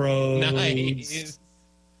Lopez roads. Nice.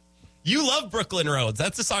 You love Brooklyn Roads.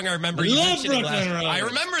 That's the song I remember. You love Brooklyn Roads. I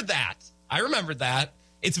remembered that.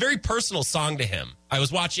 It's a very personal song to him. I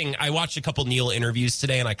watched a couple Neil interviews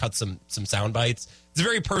today, and I cut some sound bites. It's a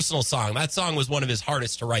very personal song. That song was one of his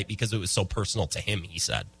hardest to write because it was so personal to him, he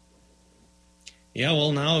said. Yeah,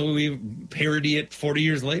 well, now we parody it 40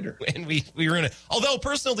 years later. And we were in it. Although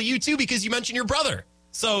personal to you, too, because you mentioned your brother.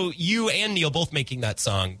 So you and Neil both making that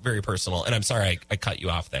song very personal. And I'm sorry I cut you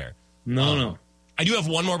off there. No. I do have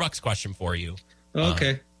one more Bucks question for you.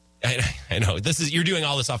 Okay. I know. You're doing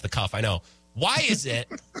all this off the cuff. I know. Why is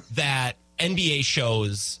it that NBA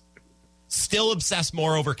shows still obsess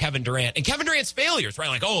more over Kevin Durant and Kevin Durant's failures, right?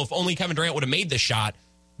 Like, if only Kevin Durant would have made this shot.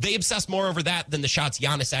 They obsess more over that than the shots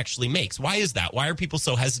Giannis actually makes. Why is that? Why are people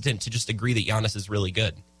so hesitant to just agree that Giannis is really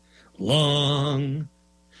good? Long.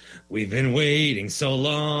 We've been waiting so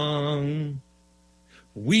long.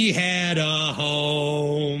 We had a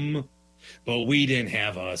home, but we didn't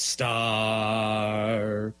have a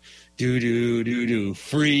star. Do,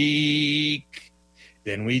 freak.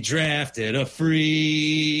 Then we drafted a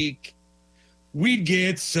freak. we'd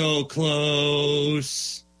get so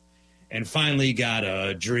close and finally got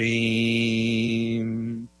a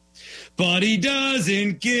dream. But he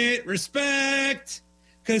doesn't get respect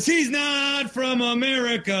because he's not from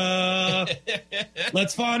America.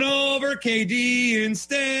 Let's fawn over KD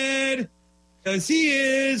instead because he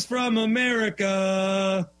is from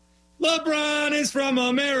America. LeBron is from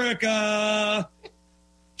America.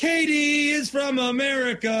 KD is from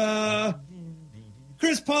America.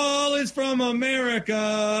 Chris Paul is from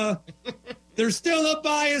America. There's still a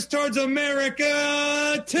bias towards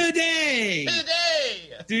America today.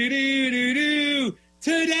 Do-do-do-do.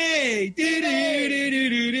 Today.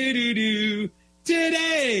 Do-do-do-do-do-do-do.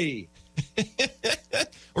 Today.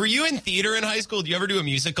 Were you in theater in high school? Did you ever do a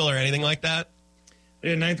musical or anything like that? I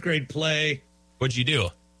did a 9th grade play. What'd you do?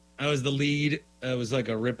 I was the lead. It was like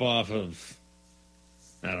a ripoff of,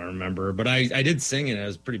 I don't remember, but I did sing it. It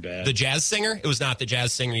was pretty bad. The Jazz Singer? It was not The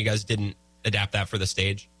Jazz Singer. You guys didn't adapt that for the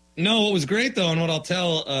stage? No, what was great though, and what I'll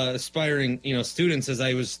tell aspiring, students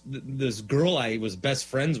is this girl I was best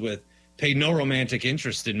friends with paid no romantic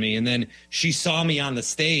interest in me, and then she saw me on the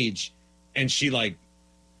stage, and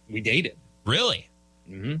we dated. Really?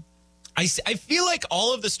 Mm-hmm. I feel like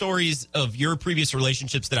all of the stories of your previous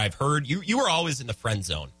relationships that I've heard, you were always in the friend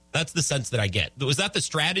zone. That's the sense that I get. Was that the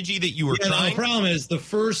strategy that you were trying? The problem is the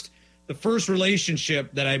first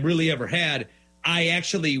relationship that I really ever had, I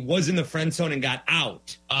actually was in the friend zone and got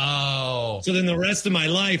out. Oh. So then the rest of my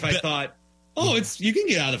life, I thought, you can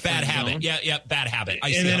get out of the friend bad habit. zone. Yeah, bad habit.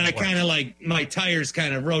 And then I kind of my tires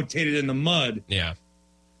kind of rotated in the mud. Yeah.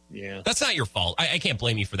 Yeah. That's not your fault. I can't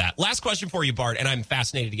blame you for that. Last question for you, Bart, and I'm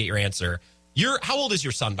fascinated to get your answer. How old is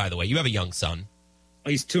your son, by the way? You have a young son.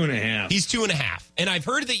 He's 2.5. He's 2.5. And I've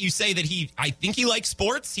heard that you say that I think he likes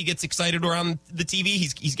sports. He gets excited around the TV.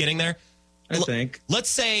 He's getting there. I think. Let's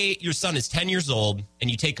say your son is 10 years old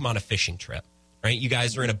and you take him on a fishing trip, right? You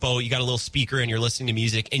guys are in a boat. You got a little speaker and you're listening to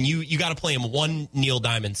music, and you got to play him one Neil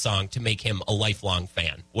Diamond song to make him a lifelong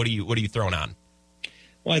fan. What are you throwing on?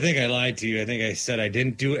 Well, I think I lied to you. I think I said I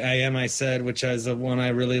didn't do I Am, I Said, which is the one I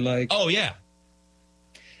really like. Oh, yeah.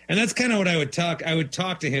 And that's kind of what I would talk. I would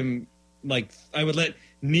talk to him like I would let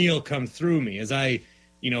Neil come through me as I,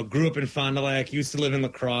 grew up in Fond du Lac, used to live in La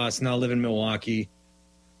Crosse, now live in Milwaukee.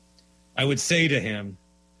 I would say to him,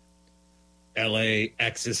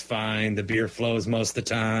 LAX is fine. The beer flows most of the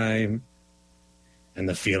time. And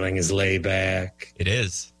the feeling is laid back. It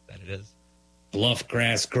is. That it is. Bluff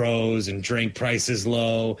grass grows and drink prices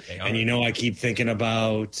low. And I keep thinking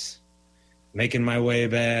about making my way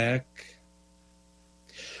back.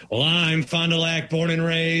 Well, I'm Fond du Lac, born and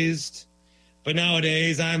raised. But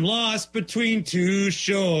nowadays I'm lost between two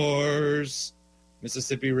shores.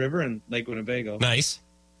 Mississippi River and Lake Winnebago. Nice.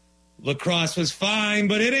 La Crosse was fine,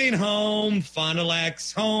 but it ain't home. Fond du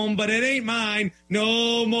Lac's home, but it ain't mine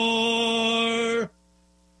no more.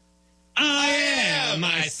 I am,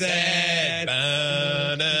 I said,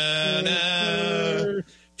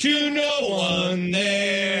 to no one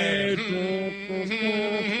there.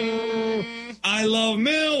 I love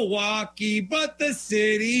Milwaukee, but the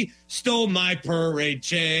city stole my parade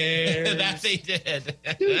chair. That they did.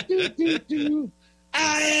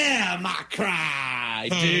 I am, I cry.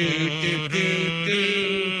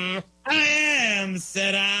 Do. I am,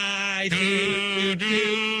 said I. Do.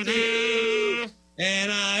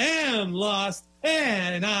 And I am lost,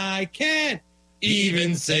 and I can't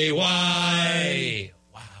even say why.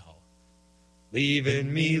 Wow.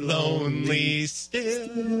 Leaving me lonely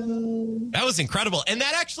still. That was incredible. And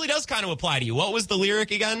that actually does kind of apply to you. What was the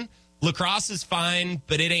lyric again? La Crosse is fine,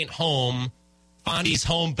 but it ain't home. Fondy's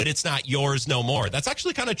home, but it's not yours no more. That's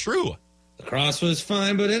actually kind of true. La Crosse was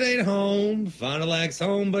fine, but it ain't home. Fond du Lac's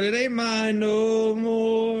home, but it ain't mine no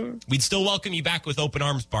more. We'd still welcome you back with open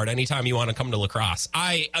arms, Bart, anytime you want to come to La Crosse.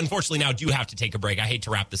 I, unfortunately, now do have to take a break. I hate to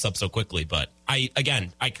wrap this up so quickly, but I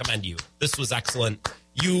commend you. This was excellent.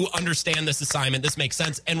 You understand this assignment. This makes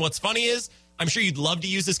sense. And what's funny is, I'm sure you'd love to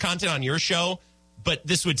use this content on your show, but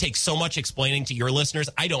this would take so much explaining to your listeners.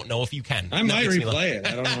 I don't know if you can. I might replay it.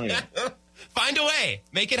 I don't know yet. Find a way.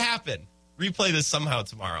 Make it happen. Replay this somehow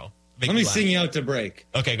tomorrow. Let me sing you out to break.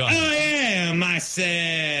 Okay, go ahead. I am, I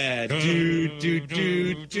said, do.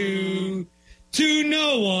 To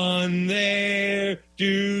no one there,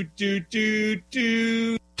 do.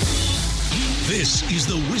 This is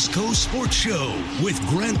the Wisco Sports Show with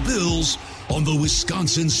Grant Bills on the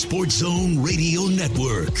Wisconsin Sports Zone Radio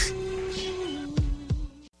Network.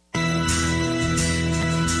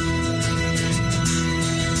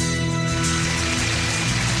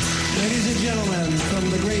 Ladies and gentlemen, from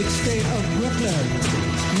the great state of Brooklyn,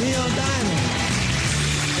 Neil Diamond.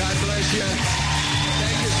 God bless you.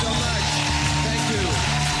 Thank you so much.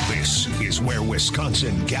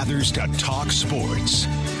 Wisconsin gathers to talk sports.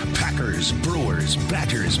 Packers, Brewers,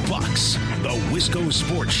 Badgers, Bucks. The Wisco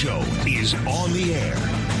Sports Show is on the air.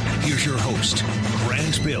 Here's your host,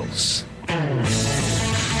 Grant Bills.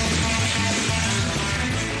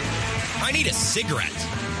 I need a cigarette.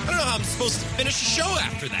 I don't know how I'm supposed to finish a show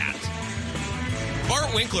after that.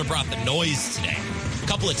 Bart Winkler brought the noise today. A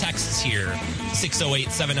couple of texts here.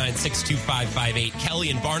 608-796-2558. Kelly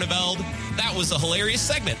and Barneveld. That was a hilarious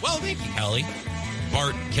segment. Well, thank you, Kelly.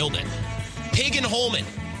 Bart killed it. Pig and Holman.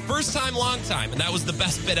 First time, long time. And that was the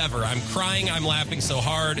best bit ever. I'm crying. I'm laughing so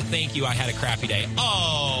hard. Thank you. I had a crappy day.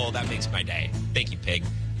 Oh, that makes my day. Thank you, Pig.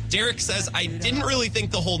 Derek says, I didn't really think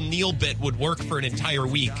the whole Neil bit would work for an entire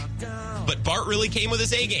week. But Bart really came with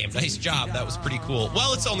his A game. Nice job. That was pretty cool.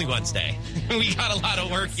 Well, it's only Wednesday. We got a lot of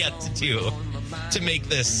work yet to do to make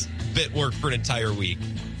this bit work for an entire week.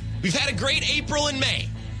 We've had a great April and May.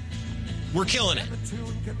 We're killing it.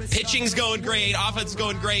 Pitching's going great. Offense is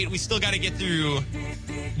going great. We still got to get through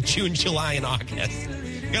June, July, and August.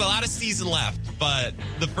 Got a lot of season left, but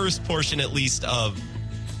the first portion, at least, of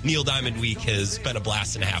Neil Diamond Week has been a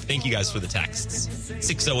blast and a half. Thank you guys for the texts.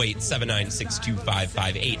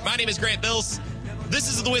 608-796-2558. My name is Grant Bills. This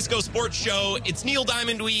is the Wisco Sports Show. It's Neil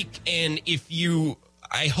Diamond Week, and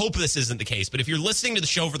I hope this isn't the case, but if you're listening to the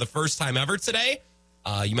show for the first time ever today,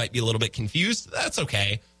 you might be a little bit confused. That's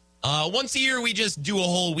okay. Once a year, we just do a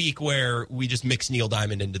whole week where we just mix Neil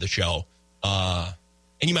Diamond into the show. And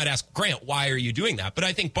you might ask, Grant, why are you doing that? But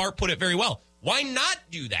I think Bart put it very well. Why not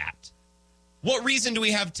do that? What reason do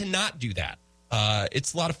we have to not do that?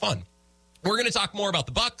 It's a lot of fun. We're going to talk more about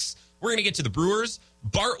the Bucks. We're going to get to the Brewers.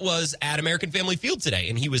 Bart was at American Family Field today,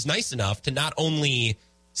 and he was nice enough to not only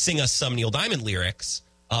sing us some Neil Diamond lyrics,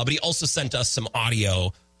 but he also sent us some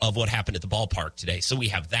audio of what happened at the ballpark today. So we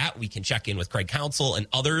have that. We can check in with Craig Counsell and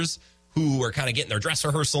others who are kind of getting their dress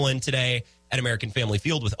rehearsal in today at American Family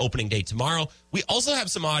Field with opening day tomorrow. We also have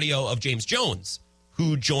some audio of James Jones,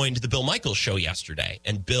 who joined the Bill Michaels show yesterday.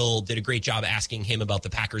 And Bill did a great job asking him about the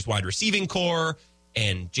Packers wide receiving core.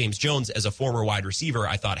 And James Jones, as a former wide receiver,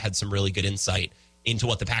 I thought had some really good insight into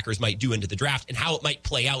what the Packers might do into the draft and how it might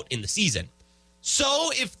play out in the season. So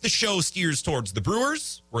if the show steers towards the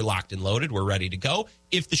Brewers, we're locked and loaded. We're ready to go.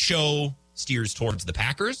 If the show steers towards the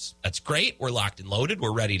Packers, that's great. We're locked and loaded.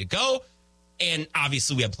 We're ready to go. And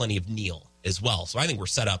obviously we have plenty of Neil as well. So I think we're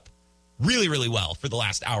set up really, really well for the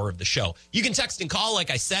last hour of the show. You can text and call, like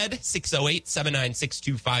I said,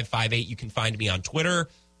 608-796-2558. You can find me on Twitter.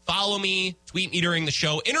 Follow me. Tweet me during the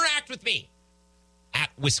show. Interact with me at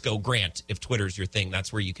Wisco Grant. If Twitter's your thing,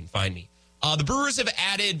 that's where you can find me. The Brewers have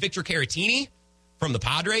added Victor Caratini from the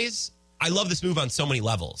Padres. I love this move on so many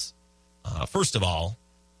levels. First of all,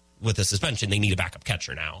 with the suspension, they need a backup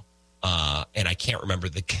catcher now. And I can't remember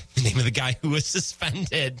the name of the guy who was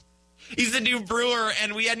suspended. He's a new Brewer,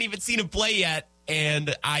 and we hadn't even seen him play yet,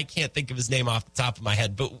 and I can't think of his name off the top of my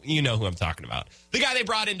head, but you know who I'm talking about. The guy they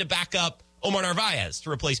brought in to back up Omar Narvaez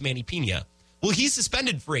to replace Manny Pena. Well, he's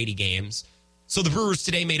suspended for 80 games, so the Brewers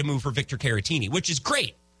today made a move for Victor Caratini, which is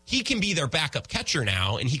great. He can be their backup catcher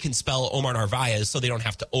now, and he can spell Omar Narvaez so they don't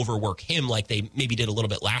have to overwork him like they maybe did a little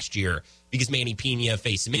bit last year because Manny Pena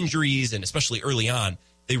faced some injuries, and especially early on,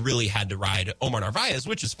 they really had to ride Omar Narvaez,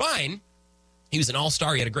 which is fine. He was an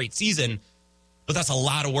all-star. He had a great season, but that's a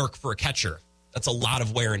lot of work for a catcher. That's a lot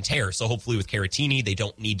of wear and tear. So hopefully with Caratini, they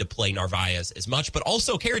don't need to play Narvaez as much. But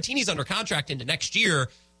also, Caratini's under contract into next year.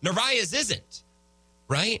 Narvaez isn't,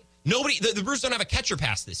 right? The Brewers don't have a catcher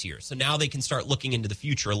pass this year. So now they can start looking into the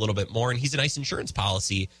future a little bit more. And he's a nice insurance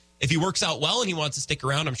policy. If he works out well and he wants to stick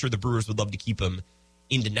around, I'm sure the Brewers would love to keep him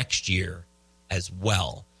into next year as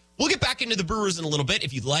well. We'll get back into the Brewers in a little bit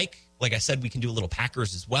if you'd like. Like I said, we can do a little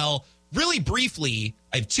Packers as well. Really briefly,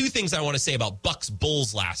 I have two things I want to say about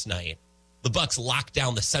Bucks-Bulls last night. The Bucks locked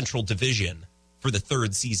down the Central Division for the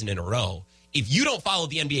third season in a row. If you don't follow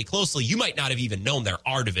the NBA closely, you might not have even known there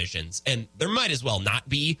are divisions. And there might as well not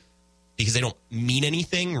be because they don't mean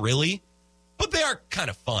anything, really. But they are kind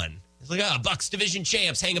of fun. It's like, Bucks division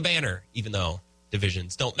champs, hang a banner, even though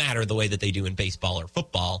divisions don't matter the way that they do in baseball or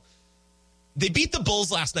football. They beat the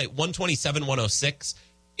Bulls last night, 127-106.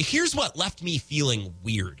 Here's what left me feeling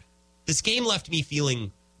weird. This game left me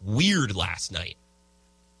feeling weird last night.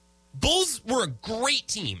 Bulls were a great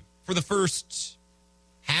team for the first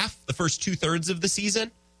half, the first two-thirds of the season.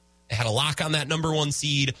 They had a lock on that number one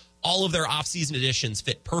seed. All of their offseason additions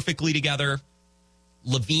fit perfectly together.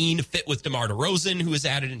 Levine fit with DeMar DeRozan, who was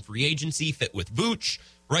added in free agency, fit with Vooch.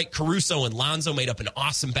 Right, Caruso and Lonzo made up an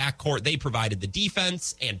awesome backcourt. They provided the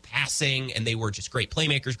defense and passing, and they were just great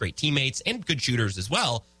playmakers, great teammates, and good shooters as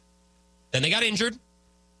well. Then they got injured.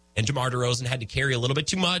 And DeMar DeRozan had to carry a little bit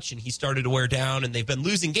too much, and he started to wear down, and they've been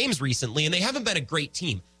losing games recently, and they haven't been a great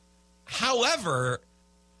team. However,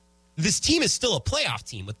 this team is still a playoff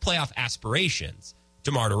team with playoff aspirations.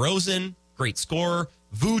 DeMar DeRozan, great scorer.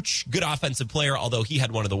 Vooch, good offensive player, although he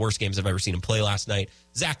had one of the worst games I've ever seen him play last night.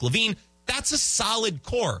 Zach LaVine, that's a solid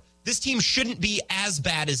core. This team shouldn't be as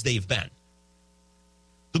bad as they've been.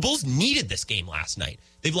 The Bulls needed this game last night.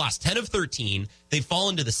 They've lost 10 of 13. They've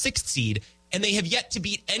fallen to the 6th seed, and they have yet to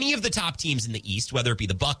beat any of the top teams in the East, whether it be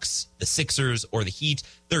the Bucks, the Sixers, or the Heat.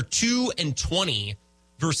 They're 2-20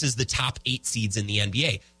 versus the top 8 seeds in the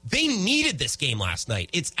NBA. They needed this game last night.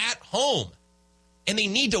 It's at home, and they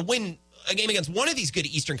need to win a game against one of these good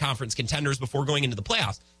Eastern Conference contenders before going into the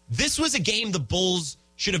playoffs. This was a game the Bulls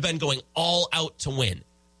should have been going all out to win.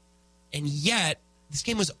 And yet, this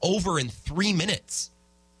game was over in 3 minutes.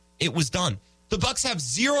 It was done. The Bucks have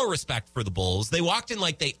zero respect for the Bulls. They walked in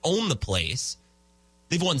like they own the place.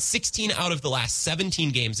 They've won 16 out of the last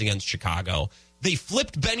 17 games against Chicago. They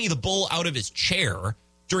flipped Benny the Bull out of his chair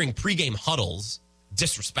during pregame huddles,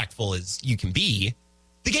 disrespectful as you can be.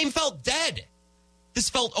 The game felt dead. This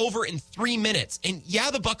felt over in 3 minutes. And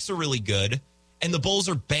yeah, the Bucks are really good, and the Bulls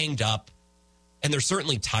are banged up, and they're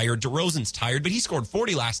certainly tired. DeRozan's tired, but he scored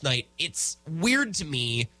 40 last night. It's weird to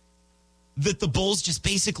me that the Bulls just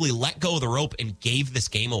basically let go of the rope and gave this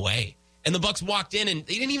game away. And the Bucks walked in, and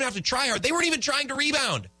they didn't even have to try hard. They weren't even trying to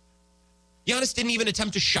rebound. Giannis didn't even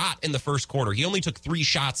attempt a shot in the first quarter. He only took 3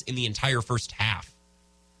 shots in the entire first half.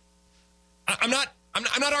 I'm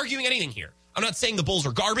not arguing anything here. I'm not saying the Bulls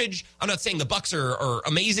are garbage. I'm not saying the Bucks are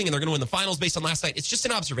amazing and they're going to win the finals based on last night. It's just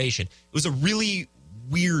an observation. It was a really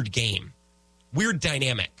weird game, weird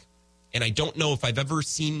dynamic. And I don't know if I've ever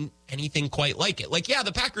seen anything quite like it. Like, yeah,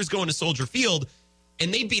 the Packers go into Soldier Field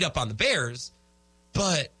and they beat up on the Bears.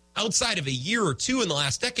 But outside of a year or two in the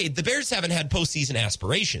last decade, the Bears haven't had postseason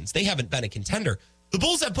aspirations. They haven't been a contender. The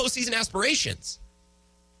Bulls have postseason aspirations.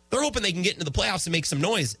 They're hoping they can get into the playoffs and make some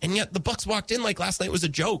noise. And yet the Bucks walked in like last night was a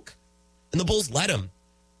joke. And the Bulls let them.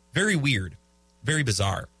 Very weird. Very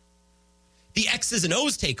bizarre. The X's and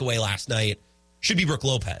O's takeaway last night should be Brook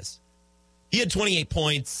Lopez. He had 28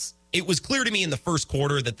 points. It was clear to me in the first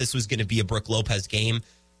quarter that this was going to be a Brook Lopez game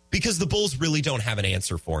because the Bulls really don't have an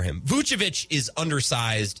answer for him. Vucevic is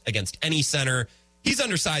undersized against any center. He's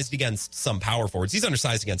undersized against some power forwards. He's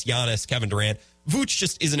undersized against Giannis, Kevin Durant. Vooch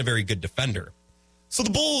just isn't a very good defender. So the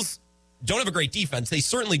Bulls don't have a great defense. They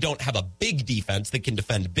certainly don't have a big defense that can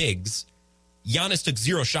defend bigs. Giannis took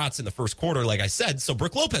 0 shots in the first quarter, like I said, so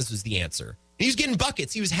Brook Lopez was the answer. He was getting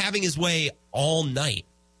buckets. He was having his way all night.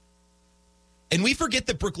 And we forget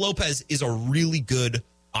that Brook Lopez is a really good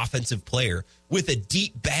offensive player with a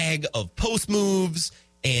deep bag of post moves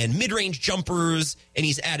and mid-range jumpers, and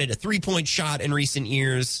he's added a 3-point shot in recent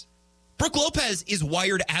years. Brook Lopez is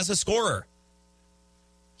wired as a scorer.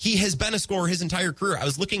 He has been a scorer his entire career. I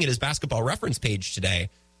was looking at his basketball reference page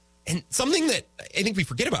today, and something that I think we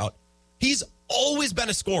forget about, he's always been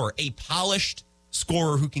a scorer, a polished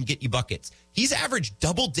scorer who can get you buckets. He's averaged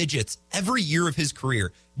double digits every year of his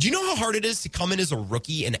career. Do you know how hard it is to come in as a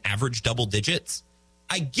rookie and average double digits?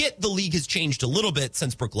 I get the league has changed a little bit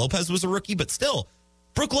since Brook Lopez was a rookie, but still,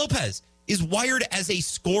 Brook Lopez is wired as a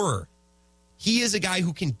scorer. He is a guy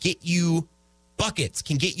who can get you buckets,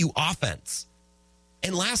 can get you offense.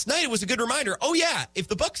 And last night, it was a good reminder, oh, yeah, if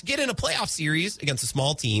the Bucks get in a playoff series against a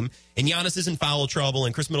small team and Giannis is in foul trouble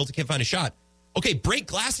and Chris Middleton can't find a shot, okay, break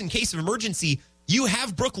glass in case of emergency, you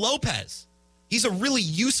have Brook Lopez. He's a really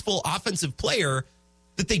useful offensive player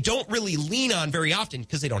that they don't really lean on very often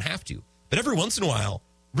because they don't have to. But every once in a while,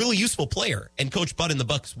 really useful player. And Coach Bud and the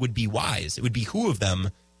Bucks would be wise. It would behoove them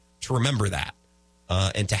to remember that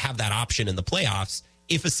and to have that option in the playoffs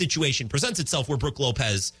if a situation presents itself where Brook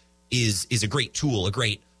Lopez is a great tool, a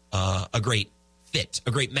great fit,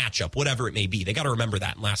 a great matchup, whatever it may be. They got to remember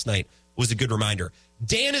that. And last night was a good reminder.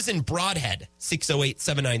 Dan is in Broadhead,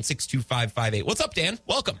 608-796-2558. What's up, Dan?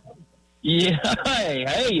 Welcome. Yeah,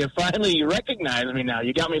 hey, you recognize me now.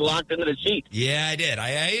 You got me locked into the sheet. Yeah, I did.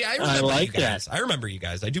 I remember like you guys. that. I remember you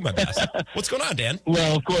guys. I do my best. What's going on, Dan?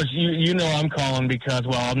 Well, of course, you know I'm calling because,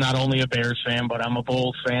 well, I'm not only a Bears fan, but I'm a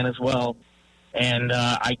Bulls fan as well. And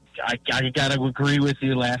I got to agree with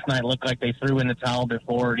you. Last night looked like they threw in the towel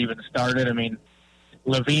before it even started. I mean,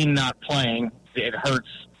 LaVine not playing, it hurts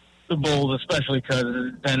the Bulls, especially because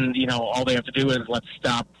then, you know, all they have to do is let's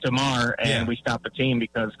stop DeMar and we stop the team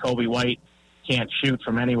because Kobe White can't shoot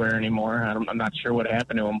from anywhere anymore. I'm not sure what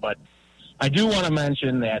happened to him, but I do want to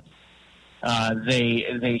mention that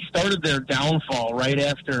they started their downfall right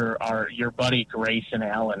after your buddy Grayson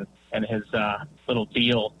Allen and his little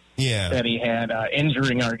deal that he had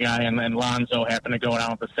injuring our guy, and then Lonzo happened to go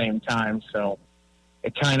down at the same time. So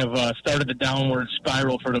it kind of started the downward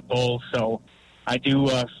spiral for the Bulls. So I do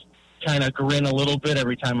kind of grin a little bit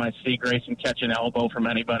every time I see Grayson catch an elbow from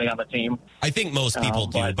anybody on the team. I think most people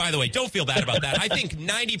do. By the way, don't feel bad about that. I think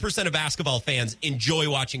 90% of basketball fans enjoy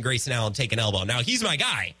watching Grayson Allen take an elbow. Now, he's my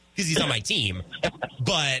guy because he's on my team.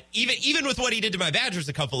 But even with what he did to my Badgers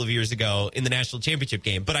a couple of years ago in the national championship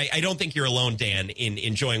game, but I don't think you're alone, Dan, in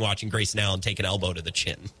enjoying watching Grayson Allen take an elbow to the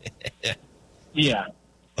chin. Yeah.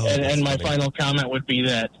 And my final comment would be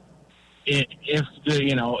that if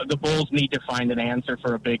the Bulls need to find an answer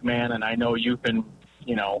for a big man, and I know you've been,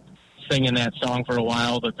 singing that song for a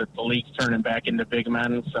while, that the league's turning back into big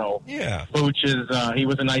men. So yeah, Vooch he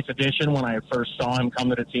was a nice addition when I first saw him come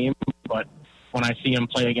to the team, but when I see him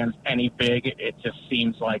play against any big, it just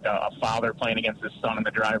seems like a father playing against his son in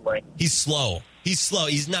the driveway. He's slow.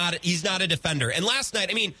 He's not a defender. And last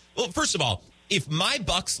night, first of all, if my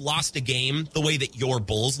Bucks lost a game the way that your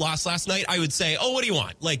Bulls lost last night, I would say, oh, what do you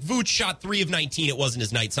want? Like, Vooch shot 3 of 19. It wasn't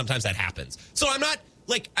his night. Sometimes that happens. So I'm not,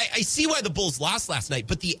 I see why the Bulls lost last night,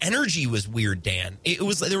 but the energy was weird, Dan.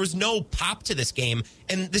 There was no pop to this game,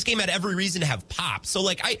 and this game had every reason to have pop. So,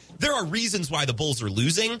 there are reasons why the Bulls are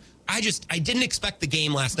losing. I didn't expect the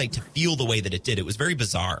game last night to feel the way that it did. It was very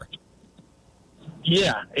bizarre.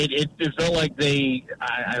 Yeah, it felt like I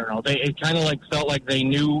don't know, it kind of felt like they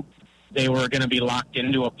knew they were going to be locked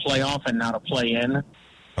into a playoff and not a play-in.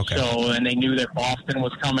 Okay. So, and they knew that Boston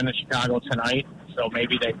was coming to Chicago tonight. So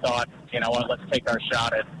maybe they thought, you know what, let's take our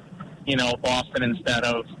shot at, Boston instead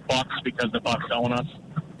of Bucks because the Bucks own us.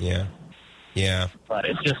 Yeah. Yeah. But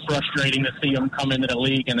it's just frustrating to see them come into the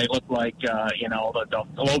league and they look like, the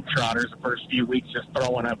Globetrotters the first few weeks just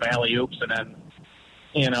throwing up alley-oops and then,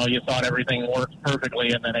 you thought everything worked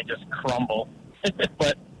perfectly and then they just crumble.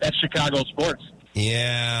 But that's Chicago sports.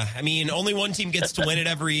 Yeah, only one team gets to win it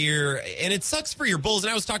every year, and it sucks for your Bulls.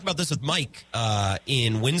 And I was talking about this with Mike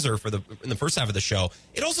in Windsor in the first half of the show.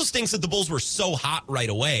 It also stinks that the Bulls were so hot right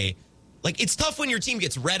away. It's tough when your team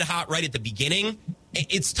gets red hot right at the beginning.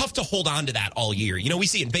 It's tough to hold on to that all year. We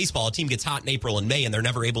see it in baseball. A team gets hot in April and May, and they're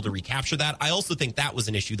never able to recapture that. I also think that was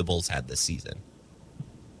an issue the Bulls had this season.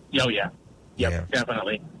 Oh, yeah. Yep, yeah,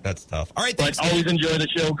 definitely. That's tough. All right, thanks. But always enjoy the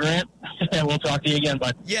show, Grant. And we'll talk to you again,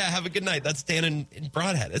 bud. Yeah, have a good night. That's Dan in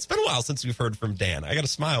Broadhead. It's been a while since we've heard from Dan. I got a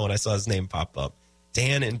smile when I saw his name pop up.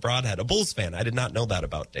 Dan in Broadhead, a Bulls fan. I did not know that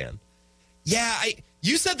about Dan. Yeah,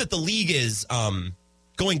 you said that the league is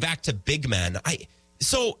going back to big men.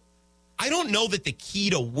 So I don't know that the key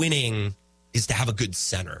to winning is to have a good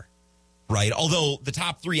center. Right. Although the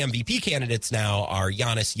top 3 MVP candidates now are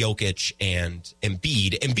Giannis, Jokic, and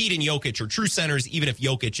Embiid. Embiid and Jokic are true centers, even if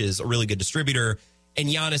Jokic is a really good distributor. And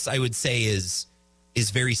Giannis, I would say, is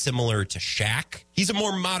very similar to Shaq. He's a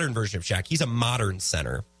more modern version of Shaq. He's a modern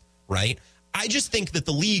center. Right. I just think that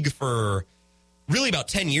the league for really about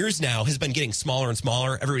 10 years now has been getting smaller and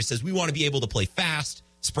smaller. Everybody says we want to be able to play fast,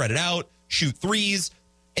 spread it out, shoot threes.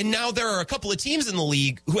 And now there are a couple of teams in the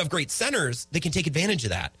league who have great centers that can take advantage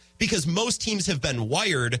of that because most teams have been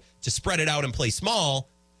wired to spread it out and play small.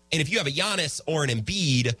 And if you have a Giannis or an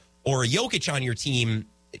Embiid or a Jokic on your team,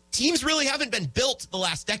 teams really haven't been built the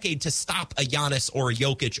last decade to stop a Giannis or a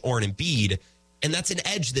Jokic or an Embiid. And that's an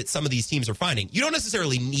edge that some of these teams are finding. You don't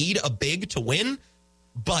necessarily need a big to win,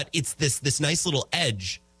 but it's this nice little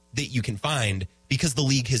edge that you can find because the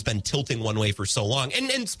league has been tilting one way for so long.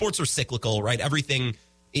 And sports are cyclical, right? Everything...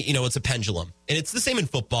 it's a pendulum. And it's the same in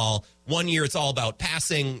football. One year it's all about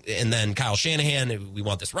passing, and then Kyle Shanahan, we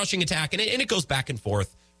want this rushing attack, and it goes back and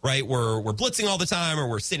forth, right? We're blitzing all the time, or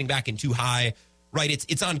we're sitting back in too high, right?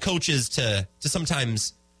 It's on coaches to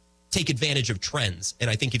sometimes take advantage of trends. And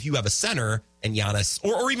I think if you have a center and Giannis,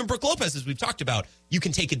 or even Brook Lopez, as we've talked about, you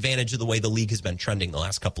can take advantage of the way the league has been trending the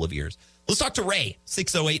last couple of years. Let's talk to Ray,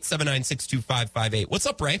 608-796-2558. What's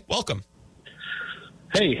up, Ray? Welcome.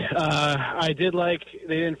 Hey, I did like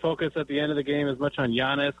they didn't focus at the end of the game as much on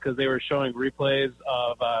Giannis because they were showing replays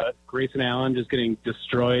of Grayson Allen just getting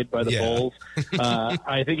destroyed by the Bulls.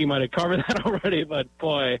 I think he might have covered that already, but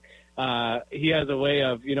boy, he has a way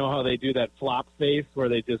of, how they do that flop face where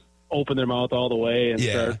they just open their mouth all the way and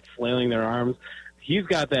start flailing their arms. He's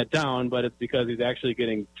got that down, but it's because he's actually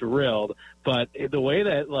getting drilled. But the way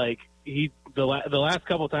that, the last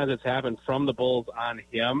couple of times it's happened from the Bulls on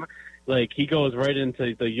him, he goes right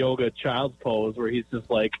into the yoga child's pose where he's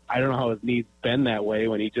just I don't know how his knees bend that way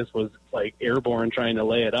when he just was airborne trying to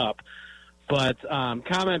lay it up. But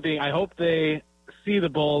comment being, I hope they see the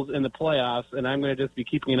Bulls in the playoffs, and I'm going to just be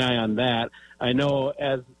keeping an eye on that. I know,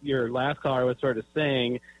 as your last caller was sort of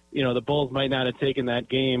saying, the Bulls might not have taken that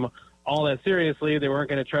game all that seriously. They weren't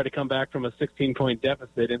going to try to come back from a 16-point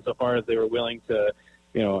deficit insofar as they were willing to,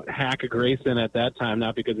 hack a Grayson at that time,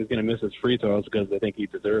 not because he's going to miss his free throws, because they think he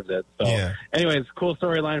deserves it. So, anyways, cool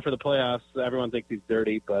storyline for the playoffs. Everyone thinks he's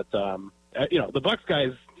dirty, but, the Bucks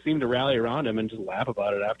guys seem to rally around him and just laugh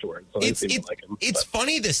about it afterwards. So they seem to like him. It's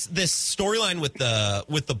funny, this storyline with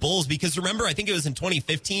the Bulls, because remember, I think it was in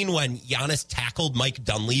 2015 when Giannis tackled Mike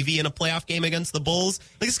Dunleavy in a playoff game against the Bulls.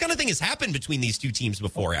 Like, this kind of thing has happened between these two teams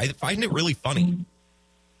before. I find it really funny.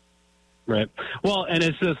 Right. Well, and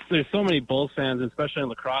it's just, there's so many Bulls fans, especially in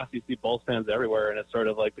lacrosse. You see Bulls fans everywhere, and it's sort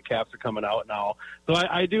of like the Caps are coming out now. So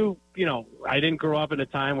I do, I didn't grow up in a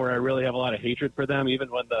time where I really have a lot of hatred for them. Even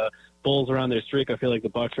when the Bulls were on their streak, I feel like the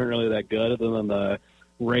Bucks aren't really that good, other than the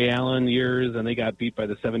Ray Allen years, and they got beat by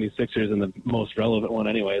the 76ers in the most relevant one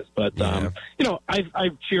anyways. But, I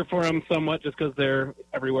cheer for them somewhat just because they're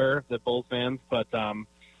everywhere, the Bulls fans. But,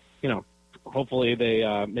 hopefully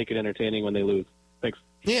they make it entertaining when they lose. Thanks.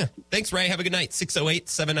 Yeah. Thanks, Ray. Have a good night.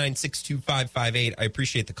 608-796-2558. I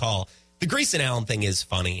appreciate the call. The Grayson Allen thing is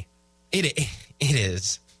funny. It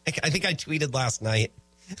is. I think I tweeted last night.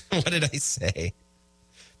 What did I say?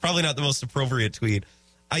 Probably not the most appropriate tweet.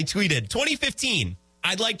 I tweeted, 2015,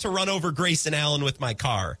 I'd like to run over Grayson Allen with my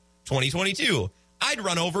car. 2022, I'd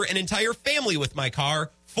run over an entire family with my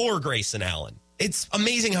car for Grayson Allen. It's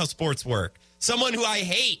amazing how sports work. Someone who I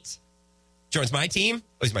hate joins my team.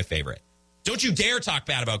 Oh, he's my favorite. Don't you dare talk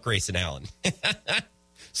bad about Grayson Allen.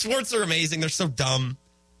 Sports are amazing. They're so dumb.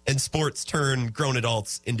 And sports turn grown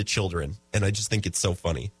adults into children. And I just think it's so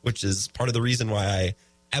funny, which is part of the reason why I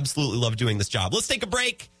absolutely love doing this job. Let's take a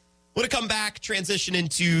break. When I come back, transition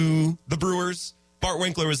into the Brewers. Bart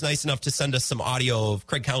Winkler was nice enough to send us some audio of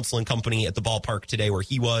Craig Counsell and company at the ballpark today where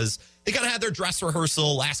he was. They kind of had their dress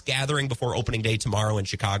rehearsal, last gathering before opening day tomorrow in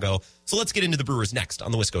Chicago. So let's get into the Brewers next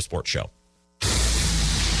on the Wisco Sports Show.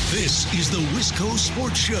 This is the Wisco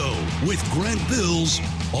Sports Show with Grant Bills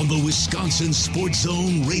on the Wisconsin Sports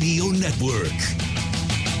Zone Radio Network.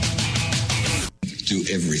 Do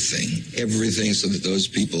everything so that those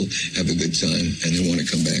people have a good time and they want to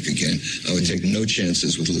come back again. I would take no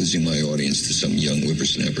chances with losing my audience to some young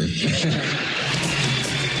whippersnapper.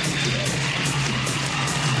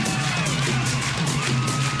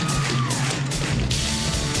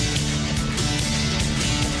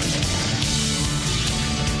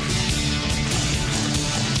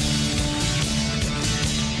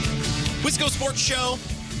 Wisco Sports Show.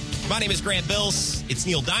 My name is Grant Bills. It's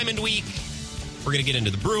Neil Diamond Week. We're going to get into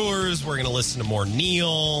the Brewers. We're going to listen to more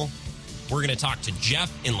Neil. We're going to talk to Jeff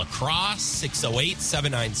in lacrosse,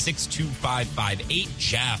 608-796-2558.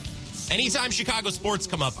 Jeff, anytime Chicago sports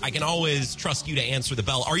come up, I can always trust you to answer the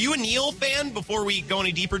bell. Are you a Neil fan before we go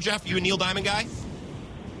any deeper, Jeff? You a Neil Diamond guy?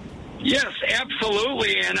 Yes,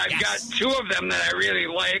 absolutely. And I've got two of them that I really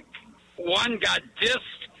like. One got dissed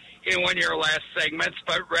in one of your last segments,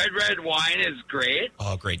 but Red Wine is great.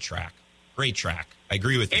 Oh, great track. Great track. I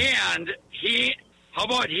agree with you. And how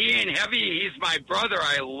about He Ain't Heavy? He's my brother.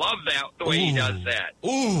 I love that, the way he does that.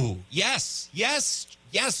 Ooh, yes,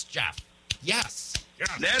 Jeff. Yes.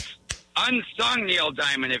 That's unsung Neil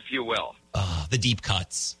Diamond, if you will. The deep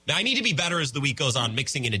cuts. Now, I need to be better as the week goes on,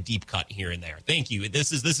 mixing in a deep cut here and there. Thank you.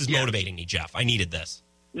 This is motivating me, Jeff. I needed this.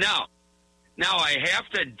 Now I have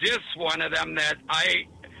to diss one of them that I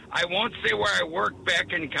won't say where I worked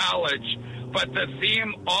back in college, but the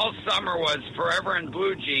theme all summer was Forever in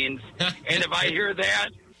Blue Jeans. And if I hear that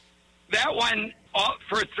one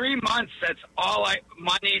for 3 months, that's all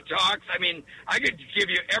money talks. I mean, I could give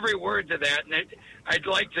you every word to that, and I'd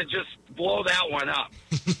like to just blow that one up.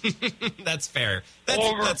 That's fair.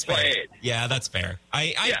 Overplayed. That's fair. Yeah, that's fair.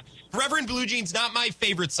 Forever in Blue Jeans, not my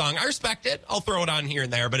favorite song. I respect it. I'll throw it on here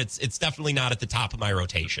and there, but it's definitely not at the top of my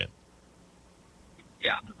rotation.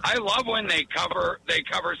 Yeah, I love when they cover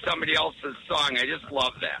somebody else's song. I just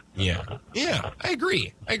love that. Yeah, I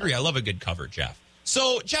agree. I love a good cover, Jeff.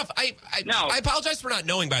 So, Jeff, I apologize for not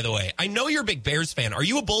knowing, by the way. I know you're a big Bears fan. Are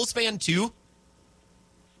you a Bulls fan, too?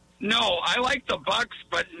 No, I like the Bucks,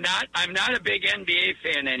 but I'm not a big NBA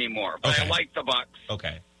fan anymore, but okay. I like the Bucks.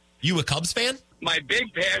 Okay. You a Cubs fan? My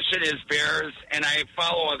big passion is Bears, and I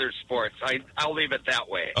follow other sports. I'll leave it that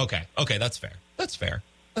way. Okay, that's fair.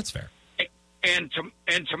 And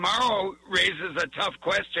tomorrow raises a tough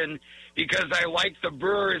question because I like the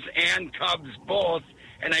Brewers and Cubs both,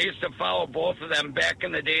 and I used to follow both of them back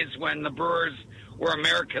in the days when the Brewers were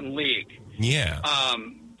American League. Yeah.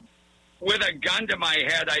 With a gun to my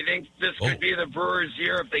head, I think this could be the Brewers'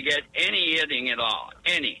 year if they get any hitting at all.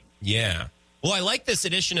 Any. Yeah. Well, I like this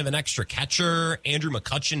addition of an extra catcher, Andrew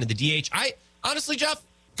McCutchen, to the DH. Honestly, Jeff,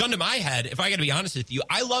 gun to my head, if I got to be honest with you,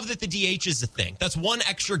 I love that the DH is a thing. That's one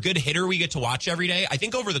extra good hitter we get to watch every day. I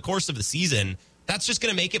think over the course of the season, that's just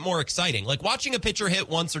going to make it more exciting. Like watching a pitcher hit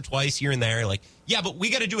once or twice here and there. Like, yeah, but we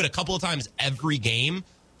got to do it a couple of times every game.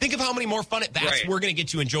 Think of how many more fun at-bats we're going to get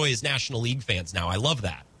to enjoy as National League fans now. I love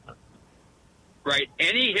that. Right.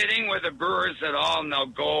 Any hitting with the Brewers at all, and they'll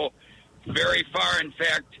go very far. In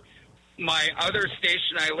fact, my other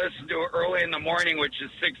station I listen to early in the morning, which is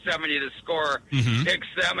 670 The Score, picks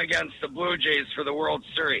them against the Blue Jays for the World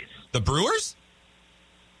Series. The Brewers?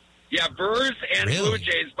 Yeah, Brewers and Blue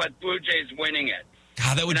Jays, but Blue Jays winning it.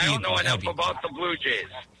 God, that would and be. I don't know enough about the Blue Jays.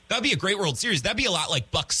 That'd be a great World Series. That'd be a lot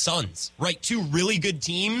like Bucks Suns, right? Two really good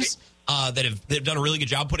teams that have done a really good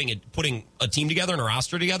job putting a team together and a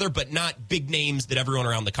roster together, but not big names that everyone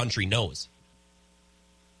around the country knows.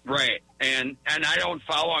 Right, and I don't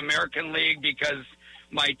follow American League because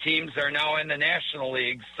my teams are now in the National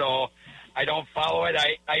League, so I don't follow it.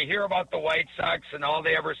 I hear about the White Sox, and all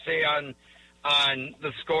they ever say on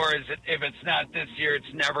The Score is that if it's not this year,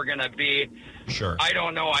 it's never going to be. Sure. I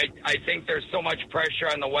don't know. I think there's so much pressure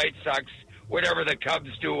on the White Sox. Whatever the Cubs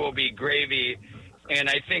do will be gravy, and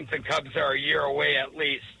I think the Cubs are a year away at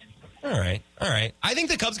least. All right. I think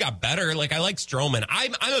the Cubs got better. Like, I like Stroman.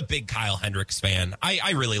 I'm a big Kyle Hendricks fan.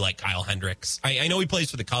 I really like Kyle Hendricks. I know he plays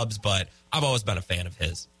for the Cubs, but I've always been a fan of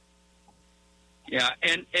his. Yeah,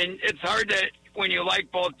 and it's hard to, when you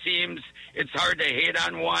like both teams, it's hard to hate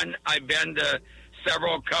on one. I've been to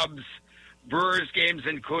several Cubs-Brewers games,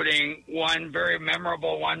 including one very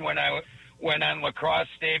memorable one when I went on Lacrosse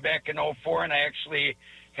Day back in 2004, and I actually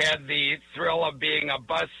had the thrill of being a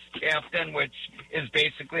bus captain, which is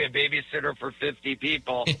basically a babysitter for 50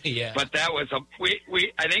 people. Yeah. But that was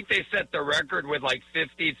I think they set the record with like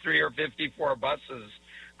 53 or 54 buses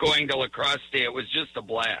going to Lacrosse Day. It was just a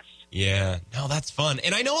blast. Yeah. No, that's fun.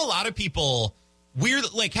 And I know a lot of people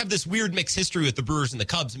have this weird mixed history with the Brewers and the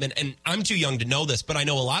Cubs. And I'm too young to know this, but I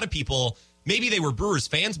know a lot of people, maybe they were Brewers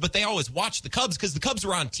fans, but they always watched the Cubs because the Cubs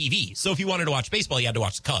were on TV. So if you wanted to watch baseball, you had to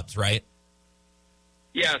watch the Cubs, right?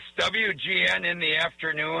 Yes, WGN in the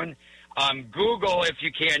afternoon. Google, if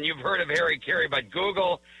you can. You've heard of Harry Carey, but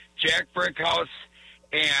Google Jack Brickhouse,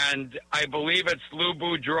 and I believe it's Lou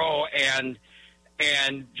Boudreau, and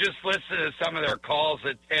just listen to some of their calls.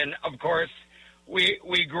 And of course,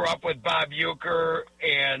 we grew up with Bob Uecker,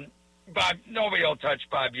 and nobody will touch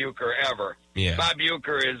Bob Uecker ever. Yeah. Bob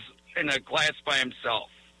Uecker is in a class by himself.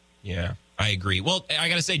 Yeah. I agree. Well, I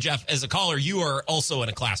got to say, Jeff, as a caller, you are also in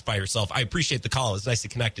a class by yourself. I appreciate the call. It was nice to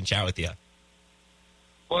connect and chat with you.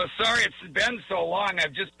 Well, sorry it's been so long.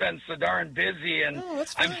 I've just been so darn busy, and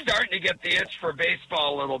I'm starting to get the itch for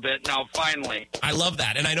baseball a little bit now, finally. I love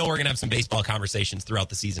that, and I know we're going to have some baseball conversations throughout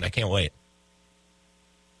the season. I can't wait.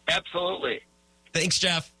 Absolutely. Thanks,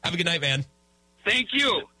 Jeff. Have a good night, man. Thank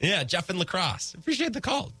you. Yeah, Jeff in Lacrosse. Appreciate the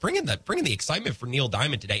call. Bringing the excitement for Neil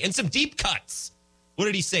Diamond today, and some deep cuts. What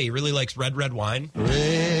did he say? He really likes red wine?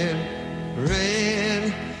 Red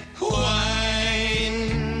wine.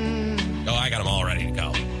 Oh, I got them all ready to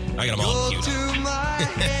go. I got them all queued up.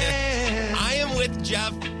 I am with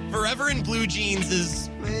Jeff. Forever in Blue Jeans is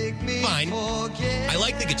fine. I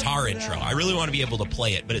like the guitar intro. I really want to be able to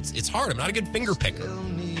play it, but it's hard. I'm not a good finger picker.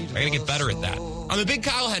 I got to get better at that. I'm a big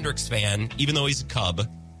Kyle Hendricks fan, even though he's a Cub.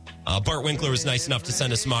 Bart Winkler was nice enough to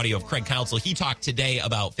send us some audio of Craig Counsell. He talked today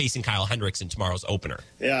about facing Kyle Hendricks in tomorrow's opener.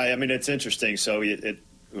 Yeah, I mean, it's interesting. So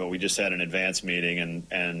we just had an advance meeting,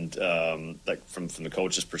 and like from the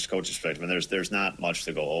coach's perspective, and there's not much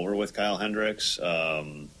to go over with Kyle Hendricks.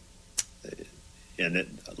 And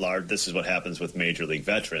this is what happens with major league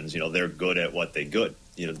veterans. You know, they're good at what they good.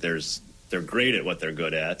 You know, they're great at what they're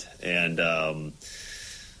good at, and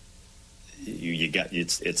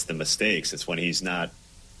it's the mistakes. It's when he's not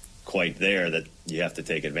quite there that you have to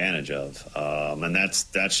take advantage of, and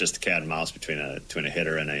that's just a cat and mouse between a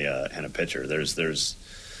hitter and a pitcher. There's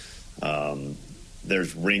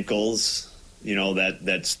wrinkles, you know,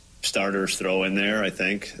 that starters throw in there. I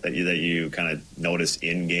think that you kind of notice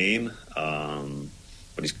in game,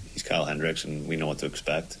 but he's Kyle Hendricks, and we know what to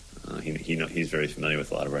expect. He's very familiar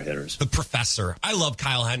with a lot of our hitters. The professor. I love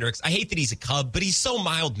Kyle Hendricks. I hate that he's a Cub, but he's so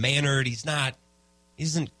mild mannered. He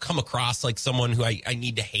doesn't come across like someone who I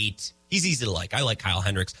need to hate. He's easy to like. I like Kyle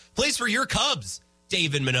Hendricks. Plays for your Cubs,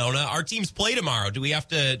 Dave and Monona. Our teams play tomorrow. Do we have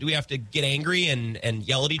to get angry and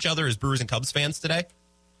yell at each other as Brewers and Cubs fans today?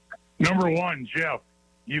 Number one, Jeff,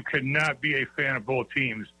 you cannot be a fan of both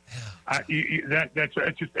teams. That's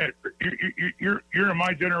just you're in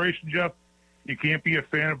my generation, Jeff. You can't be a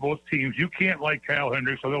fan of both teams. You can't like Kyle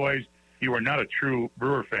Hendricks, otherwise you are not a true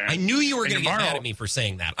Brewer fan. I knew you were going to get mad at me for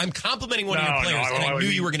saying that. I'm complimenting one of your players, and I knew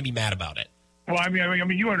you were going to be mad about it. Well, I mean,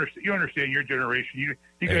 you understand your generation.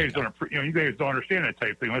 You guys don't understand that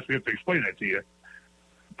type of thing unless we have to explain that to you.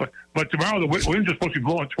 But tomorrow the wind's just supposed to be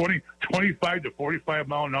blowing 25 to 45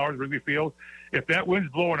 mile an hour at Wrigley Field. If that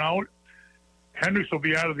wind's blowing out, Hendricks will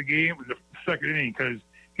be out of the game in the second inning because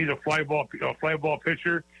he's a fly ball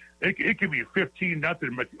pitcher. It could be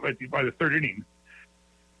 15-0 by the third inning.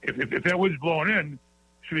 If that wind's blowing in, it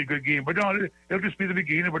should be a good game. But no, it'll just be the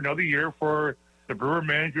beginning of another year for the Brewer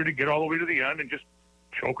manager to get all the way to the end and just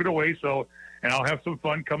choke it away. And I'll have some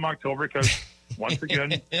fun come October because once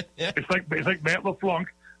again, it's like Matt LaFleur.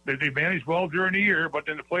 They manage well during the year, but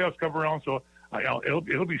then the playoffs come around, so it'll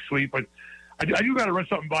be sweet. But I do got to run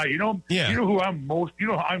something by you. know who I'm most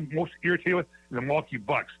irritated with? The Milwaukee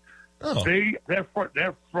Bucks. Oh.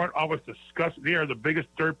 That front office disgusting. They are the biggest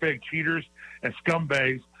dirtbag cheaters and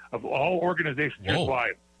scumbags of all organizations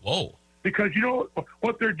worldwide. Whoa. Because you know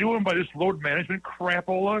what they're doing by this load management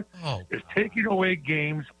crapola is taking away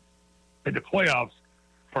games in the playoffs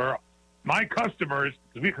for my customers,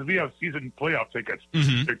 because we have season playoff tickets.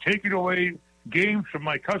 Mm-hmm. They're taking away games from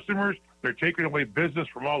my customers. They're taking away business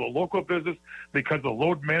from all the local business because of the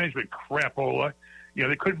load management crapola. You know,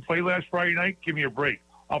 they couldn't play last Friday night. Give me a break.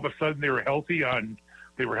 All of a sudden, they were healthy on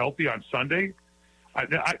Sunday.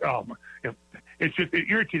 It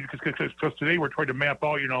irritates because today we're trying to map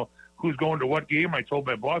out, who's going to what game. I told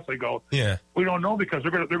my boss, I go, we don't know because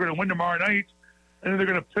they're going to win tomorrow night, and then they're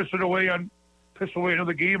going to piss away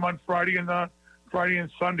another game on Friday and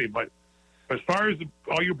Sunday. But as far as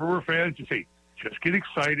all you Brewer fans, just get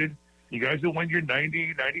excited. You guys will win your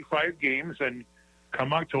 90, 95 games, and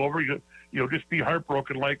come October, you'll just be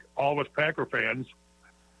heartbroken like all of us Packer fans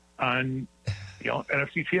on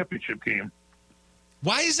NFC Championship game.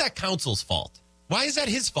 Why is that Council's fault? Why is that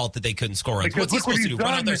his fault that they couldn't score runs? What's he supposed to do?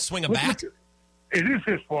 Run out there and swing a bat? It is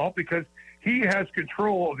his fault because he has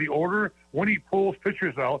control of the order when he pulls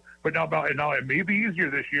pitchers out. But now it may be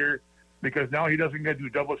easier this year because now he doesn't get to do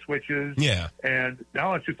double switches. Yeah. And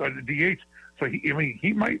now it's just on the DH. So he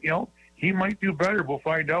might do better. We'll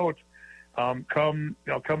find out. I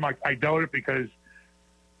doubt it because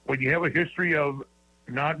when you have a history of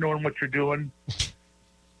not knowing what you're doing,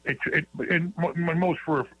 and most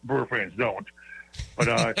Brewer fans don't. But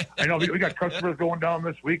I know we got customers going down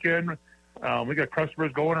this weekend. We got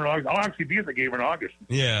customers going in August. I'll actually be at the game in August.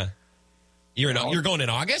 Yeah, you're going in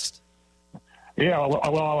August. Yeah,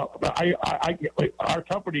 well, our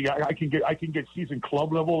company, I can get season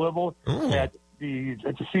club level at the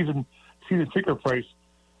season ticket price.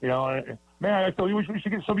 Man, I thought we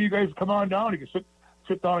should get some of you guys to come on down. You can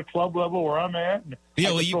sit down at club level where I'm at. And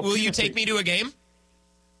will you take me to a game?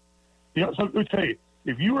 So let me tell you,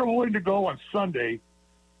 if you are willing to go on Sunday,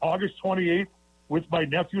 August 28th, with my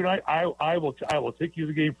nephew and I will take you to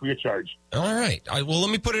the game free of charge. All right. Well, let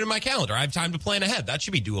me put it in my calendar. I have time to plan ahead. That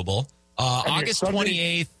should be doable. August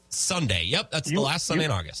 28th, Sunday. Yep, that's the last Sunday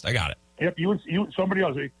in August. I got it. Yep, you somebody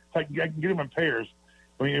else. I can get them in pairs.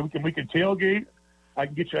 I mean, we can tailgate. I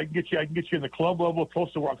can get you in the club level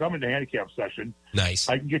close to where I'm in the handicap section. Nice.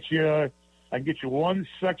 I can get you one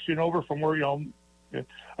section over from where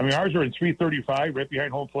ours are in 335, right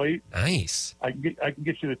behind home plate. Nice. I can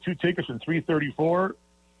get you the two tickets in 334.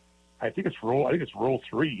 I think it's row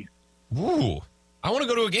 3. Ooh, I want to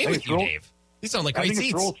go to a game with you, Dave. These sound like great seats. I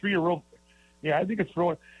think it's row 3 or row. Yeah, I think it's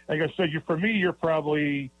row. Like I said, for me, you're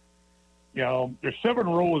probably, there's 7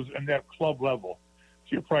 rows in that club level,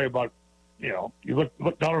 so you're probably about, you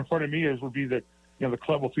look down in front of me would be the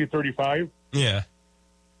club of 335. Yeah.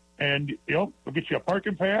 And we'll get you a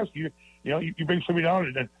parking pass. You bring somebody down,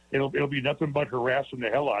 and then it'll be nothing but harassing the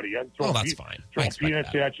hell out of you. That's fine. Throwing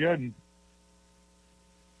peanuts at you, and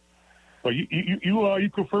but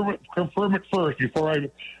you confirm it first before I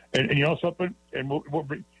and something, and we'll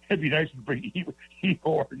bring. It'd be nice to bring Evo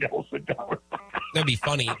or Nelson down. That'd be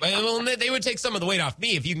funny. Well, they would take some of the weight off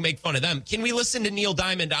me if you can make fun of them. Can we listen to Neil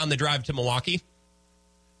Diamond on the drive to Milwaukee?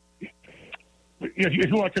 Yeah,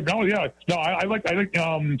 you like him now? Yeah. No, I like. It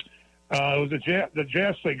was the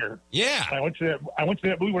jazz singer. Yeah. I went to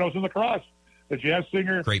that movie when I was in lacrosse. The jazz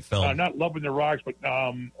singer. Great film. Not Love on the Rocks, but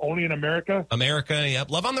Only in America. America,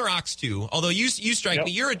 yep. Love on the Rocks too. Although you strike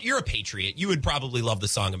me, you're a patriot. You would probably love the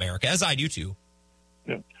song America, as I do too.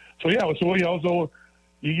 Yeah. So you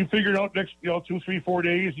figure it out next 2, 3, 4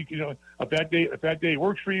 days. You can if that day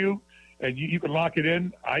works for you, and you can lock it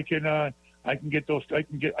in. I can get those. I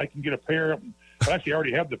can get a pair. Well, actually, I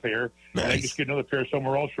already have the pair. Nice. And I just get another pair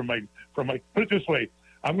somewhere else from my. Put it this way,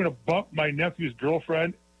 I'm going to bump my nephew's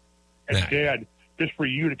girlfriend and dad just for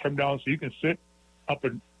you to come down so you can sit up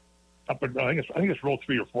and I think it's row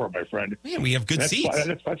 3 or 4, my friend. Man, we have good seats.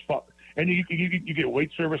 That's fun. And you get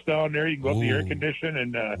wait service down there. You can go up the air condition,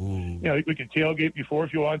 and we can tailgate before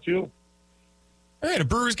if you want to. All right, a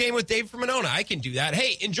Brewers game with Dave from Monona. I can do that.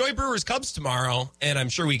 Hey, enjoy Brewers Cubs tomorrow, and I'm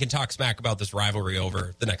sure we can talk smack about this rivalry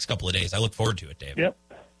over the next couple of days. I look forward to it, Dave. Yep.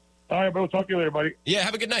 All right, we'll talk to you later, buddy. Yeah,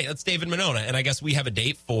 have a good night. That's Dave in Monona, and I guess we have a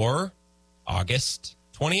date for August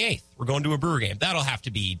 28th. We're going to a Brewer game. That'll have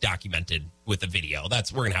to be documented with a video. We're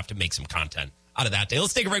going to have to make some content out of that day.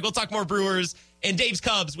 Let's take a break. We'll talk more Brewers and Dave's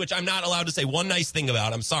Cubs, which I'm not allowed to say one nice thing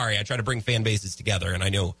about. I'm sorry. I try to bring fan bases together, and I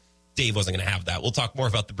know Dave wasn't going to have that. We'll talk more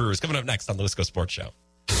about the Brewers coming up next on the Wisco Sports Show.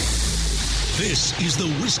 This is the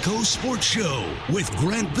Wisco Sports Show with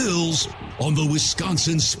Grant Bills on the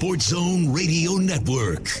Wisconsin Sports Zone Radio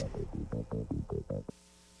Network.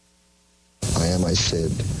 I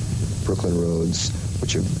said, Brooklyn Roads,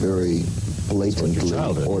 which are very blatantly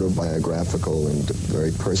autobiographical and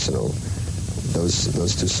very personal.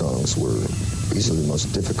 Those two songs were easily the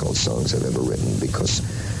most difficult songs I've ever written because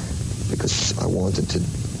I wanted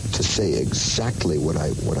to say exactly what I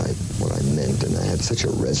meant, and I had such a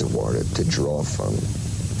reservoir to draw from.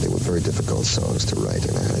 They were very difficult songs to write,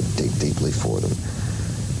 and I had to dig deeply for them.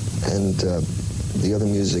 And the other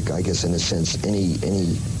music, I guess, in a sense, any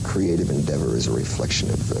creative endeavor is a reflection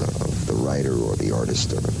of the writer or the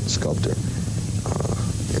artist or the sculptor.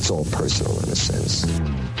 It's all personal in a sense.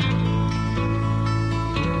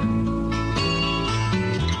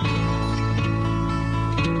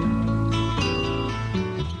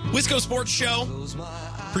 Wisco Sports Show.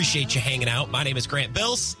 Appreciate you hanging out. My name is Grant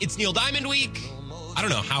Bills. It's Neil Diamond Week. I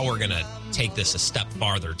don't know how we're going to take this a step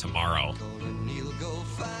farther tomorrow.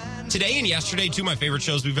 Today and yesterday, two of my favorite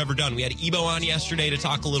shows we've ever done. We had Ebo on yesterday to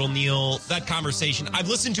talk a little Neil. That conversation, I've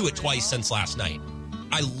listened to it twice since last night.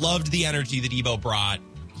 I loved the energy that Ebo brought.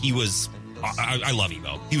 I love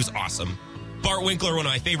Ebo. He was awesome. Bart Winkler, one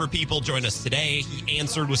of my favorite people, joined us today. He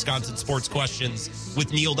answered Wisconsin sports questions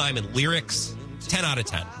with Neil Diamond lyrics. 10 out of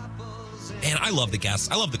 10. Man, I love the guests.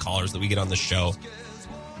 I love the callers that we get on this show.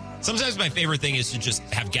 Sometimes my favorite thing is to just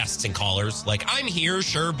have guests and callers. Like, I'm here,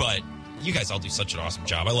 sure, but you guys all do such an awesome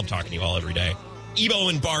job. I love talking to you all every day. Ebo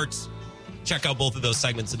and Bart, check out both of those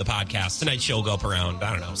segments of the podcast. Tonight's show will go up around,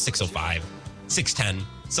 6:05, 6:10,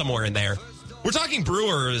 somewhere in there. We're talking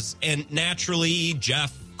Brewers, and naturally,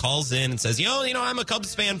 Jeff calls in and says, I'm a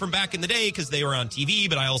Cubs fan from back in the day because they were on TV,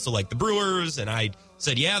 but I also like the Brewers. And I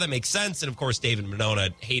said, yeah, that makes sense. And, of course, David Monona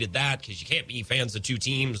hated that because you can't be fans of two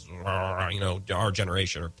teams, our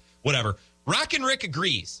generation or whatever. Rock and Rick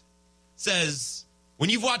agrees. Says, when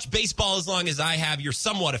you've watched baseball as long as I have, you're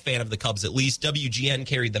somewhat a fan of the Cubs at least. WGN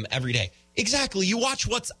carried them every day. Exactly. You watch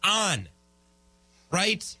what's on,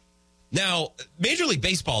 right? Now, Major League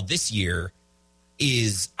Baseball this year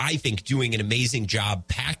is, I think, doing an amazing job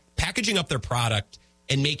packaging up their product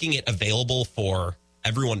and making it available for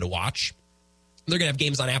everyone to watch. They're going to have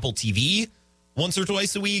games on Apple TV once or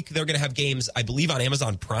twice a week. They're going to have games, I believe, on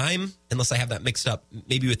Amazon Prime, unless I have that mixed up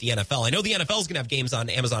maybe with the NFL. I know the NFL is going to have games on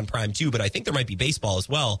Amazon Prime too, but I think there might be baseball as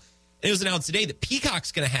well. And it was announced today that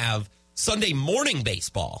Peacock's going to have Sunday morning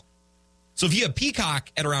baseball. So if you have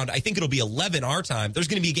Peacock at around, I think it'll be 11 our time, there's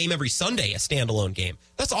going to be a game every Sunday, a standalone game.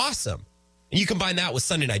 That's awesome. And you combine that with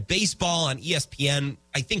Sunday Night Baseball on ESPN.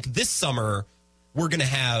 I think this summer we're going to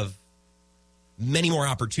have many more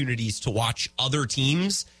opportunities to watch other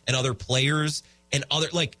teams and other players and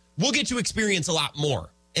we'll get to experience a lot more.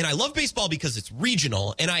 And I love baseball because it's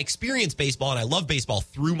regional, and I experience baseball and I love baseball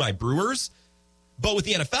through my Brewers. But with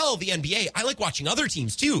the NFL, the NBA, I like watching other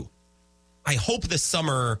teams too. I hope this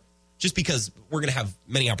summer, just because we're going to have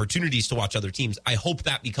many opportunities to watch other teams, I hope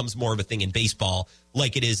that becomes more of a thing in baseball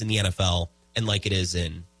like it is in the NFL and like it is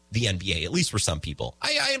in the NBA, at least for some people.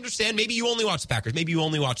 I understand. Maybe you only watch the Packers. Maybe you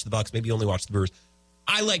only watch the Bucks. Maybe you only watch the Brewers.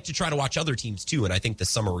 I like to try to watch other teams too, and I think this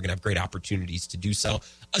summer we're going to have great opportunities to do so,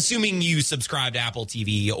 assuming you subscribe to Apple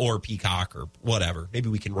TV or Peacock or whatever. Maybe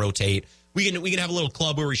we can rotate. We can have a little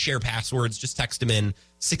club where we share passwords. Just text them in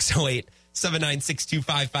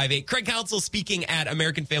 608-796-2558. Craig Counsell speaking at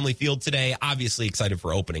American Family Field today. Obviously excited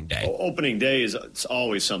for opening day. Well, opening day it's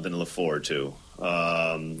always something to look forward to.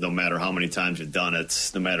 No matter how many times you've done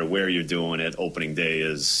it, no matter where you're doing it, opening day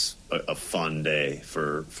is a fun day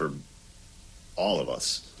for all of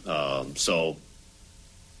us. So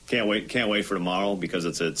can't wait for tomorrow because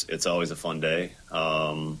it's always a fun day.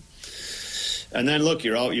 And then look,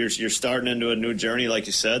 you're starting into a new journey, like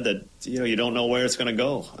you said, that you don't know where it's going to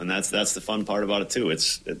go, and that's the fun part about it too.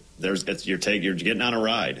 You're getting on a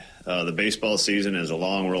ride. The baseball season is a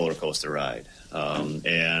long roller coaster ride,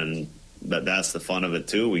 and that's the fun of it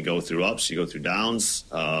too. We go through ups, you go through downs,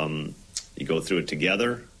 you go through it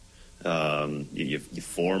together. You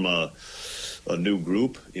form a new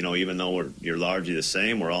group, even though you're largely the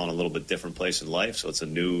same, we're all in a little bit different place in life. So it's a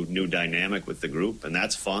new dynamic with the group, and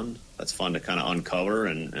that's fun. That's fun to kind of uncover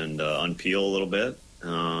and unpeel a little bit.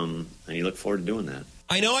 And you look forward to doing that.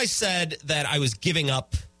 I know I said that I was giving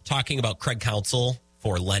up talking about Craig Counsell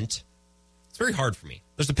for Lent. It's very hard for me.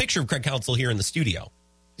 There's a picture of Craig Counsell here in the studio.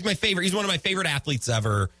 He's my favorite. He's one of my favorite athletes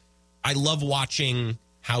ever. I love watching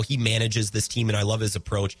how he manages this team, and I love his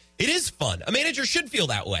approach. It is fun. A manager should feel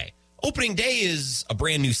that way. Opening day is a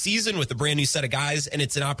brand new season with a brand new set of guys, and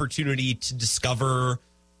it's an opportunity to discover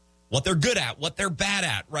what they're good at, what they're bad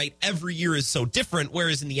at, right? Every year is so different,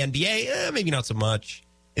 whereas in the NBA, maybe not so much.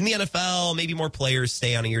 In the NFL, maybe more players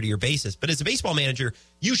stay on a year-to-year basis. But as a baseball manager,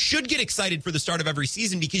 you should get excited for the start of every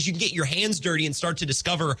season because you can get your hands dirty and start to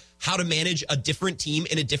discover how to manage a different team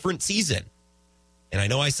in a different season. And I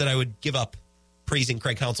know I said I would give up praising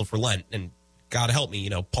Craig Counsell for Lent, and God help me,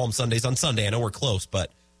 Palm Sunday's on Sunday. I know we're close, but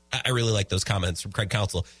I really like those comments from Craig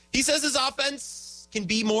Counsell. He says his offense can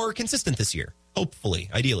be more consistent this year. Hopefully,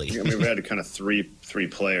 ideally. Yeah, we had kind of three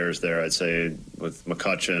players there, I'd say, with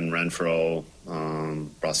McCutchen, Renfroe,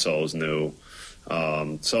 Brosseau's new.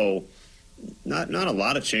 So not a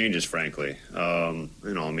lot of changes, frankly. In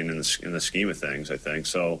the scheme of things, I think.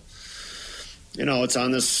 So, it's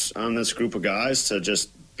on this group of guys to just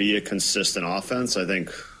be a consistent offense. I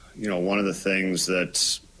think, one of the things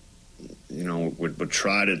that, would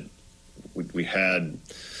try to, we had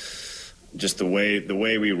just the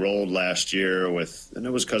way we rolled last year and it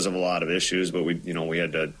was because of a lot of issues, but we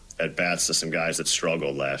had to at bats to some guys that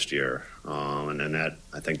struggled last year. And then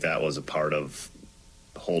I think that was a part of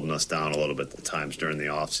holding us down a little bit at times during the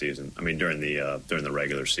off season. During the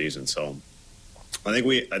regular season. So I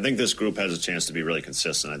think this group has a chance to be really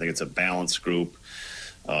consistent. I think it's a balanced group.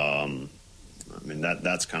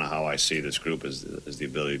 That's kind of how I see this group is the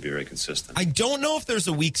ability to be very consistent. I don't know if there's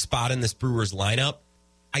a weak spot in this Brewers lineup.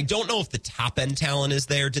 I don't know if the top-end talent is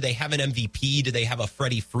there. Do they have an MVP? Do they have a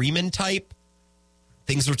Freddie Freeman type?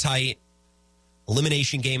 Things are tight.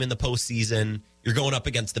 Elimination game in the postseason. You're going up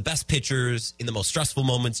against the best pitchers in the most stressful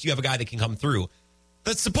moments. You have a guy that can come through.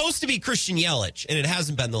 That's supposed to be Christian Yelich, and it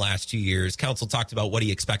hasn't been the last 2 years. Counsell talked about what he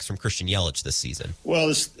expects from Christian Yelich this season.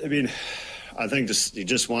 Well, I think he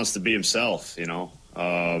just wants to be himself,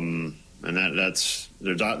 and that's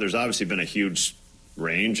there's obviously been a huge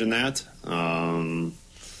range in that, and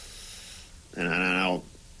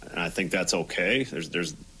I think that's okay.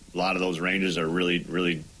 There's a lot of those ranges are really,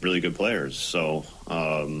 really, really good players. So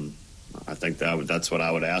I think that's what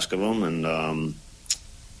I would ask of them, and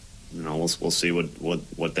we'll see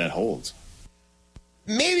what that holds.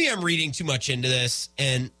 Maybe I'm reading too much into this,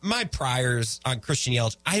 and my priors on Christian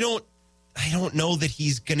Yelich, I don't know that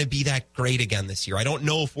he's going to be that great again this year. I don't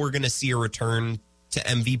know if we're going to see a return to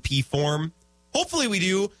MVP form. Hopefully we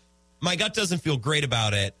do. My gut doesn't feel great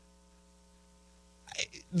about it.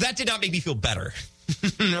 That did not make me feel better,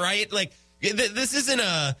 right? Like, this isn't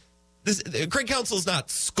Craig Counsell's not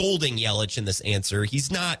scolding Yelich in this answer. He's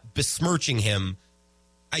not besmirching him.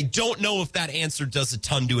 I don't know if that answer does a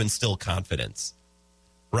ton to instill confidence,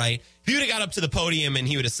 right? If he would have got up to the podium and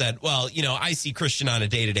he would have said, well, I see Christian on a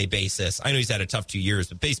day-to-day basis. I know he's had a tough 2 years,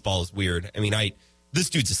 but baseball is weird. This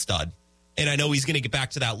dude's a stud. And I know he's going to get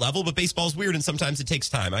back to that level, but baseball's weird, and sometimes it takes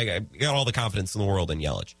time. I got all the confidence in the world in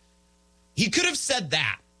Yelich. He could have said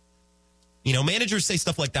that. Managers say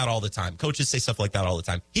stuff like that all the time. Coaches say stuff like that all the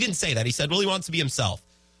time. He didn't say that. He said, well, he wants to be himself.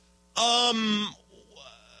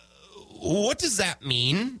 What does that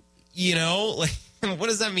mean? What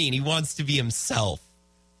does that mean? He wants to be himself.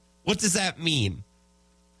 What does that mean?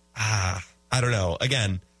 I don't know.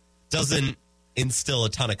 Again, doesn't instill a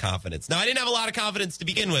ton of confidence. Now, I didn't have a lot of confidence to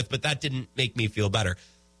begin with, but that didn't make me feel better.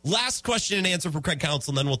 Last question and answer from Craig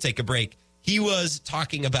Counsell, and then we'll take a break. He was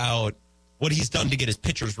talking about what he's done to get his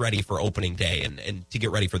pitchers ready for opening day and to get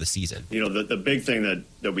ready for the season. The big thing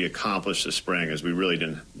that we accomplished this spring is we really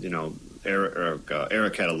didn't,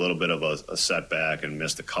 Eric had a little bit of a setback and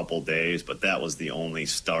missed a couple days, but that was the only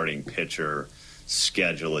starting pitcher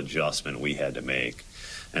schedule adjustment we had to make.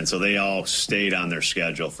 And so they all stayed on their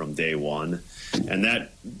schedule from day one. And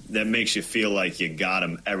that makes you feel like you got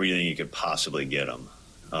them everything you could possibly get them.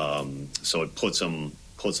 So it puts them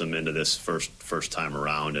into this first time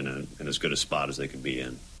around in as good a spot as they could be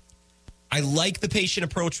in. I like the patient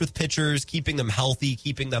approach with pitchers, keeping them healthy,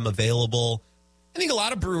 keeping them available. I think a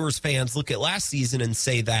lot of Brewers fans look at last season and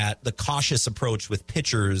say that the cautious approach with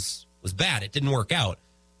pitchers was bad. It didn't work out.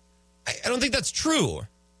 I don't think that's true.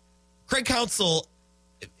 Craig Counsell,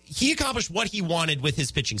 he accomplished what he wanted with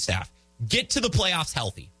his pitching staff. Get to the playoffs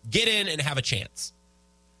healthy. Get in and have a chance.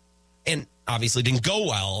 And obviously didn't go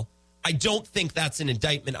well, I don't think that's an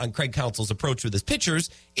indictment on Craig Counsell's approach with his pitchers.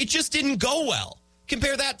 It just didn't go well.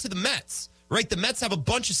 Compare that to the Mets, right? The Mets have a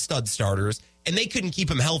bunch of stud starters, and they couldn't keep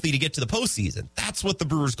them healthy to get to the postseason. That's what the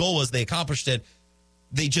Brewers' goal was. They accomplished it.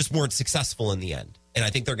 They just weren't successful in the end. And I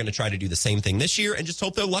think they're going to try to do the same thing this year and just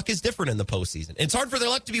hope their luck is different in the postseason. And it's hard for their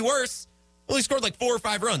luck to be worse. Well, he scored like 4 or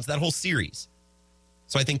 5 runs that whole series.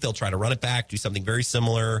 So I think they'll try to run it back, do something very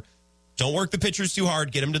similar. Don't work the pitchers too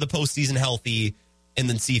hard. Get them to the postseason healthy, and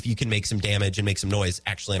then see if you can make some damage and make some noise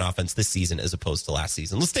actually in offense this season as opposed to last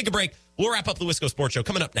season. Let's take a break. We'll wrap up the Wisco Sports Show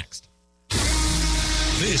coming up next.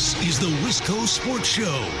 This is the Wisco Sports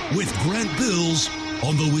Show with Grant Bills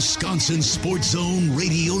on the Wisconsin Sports Zone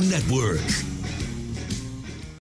Radio Network.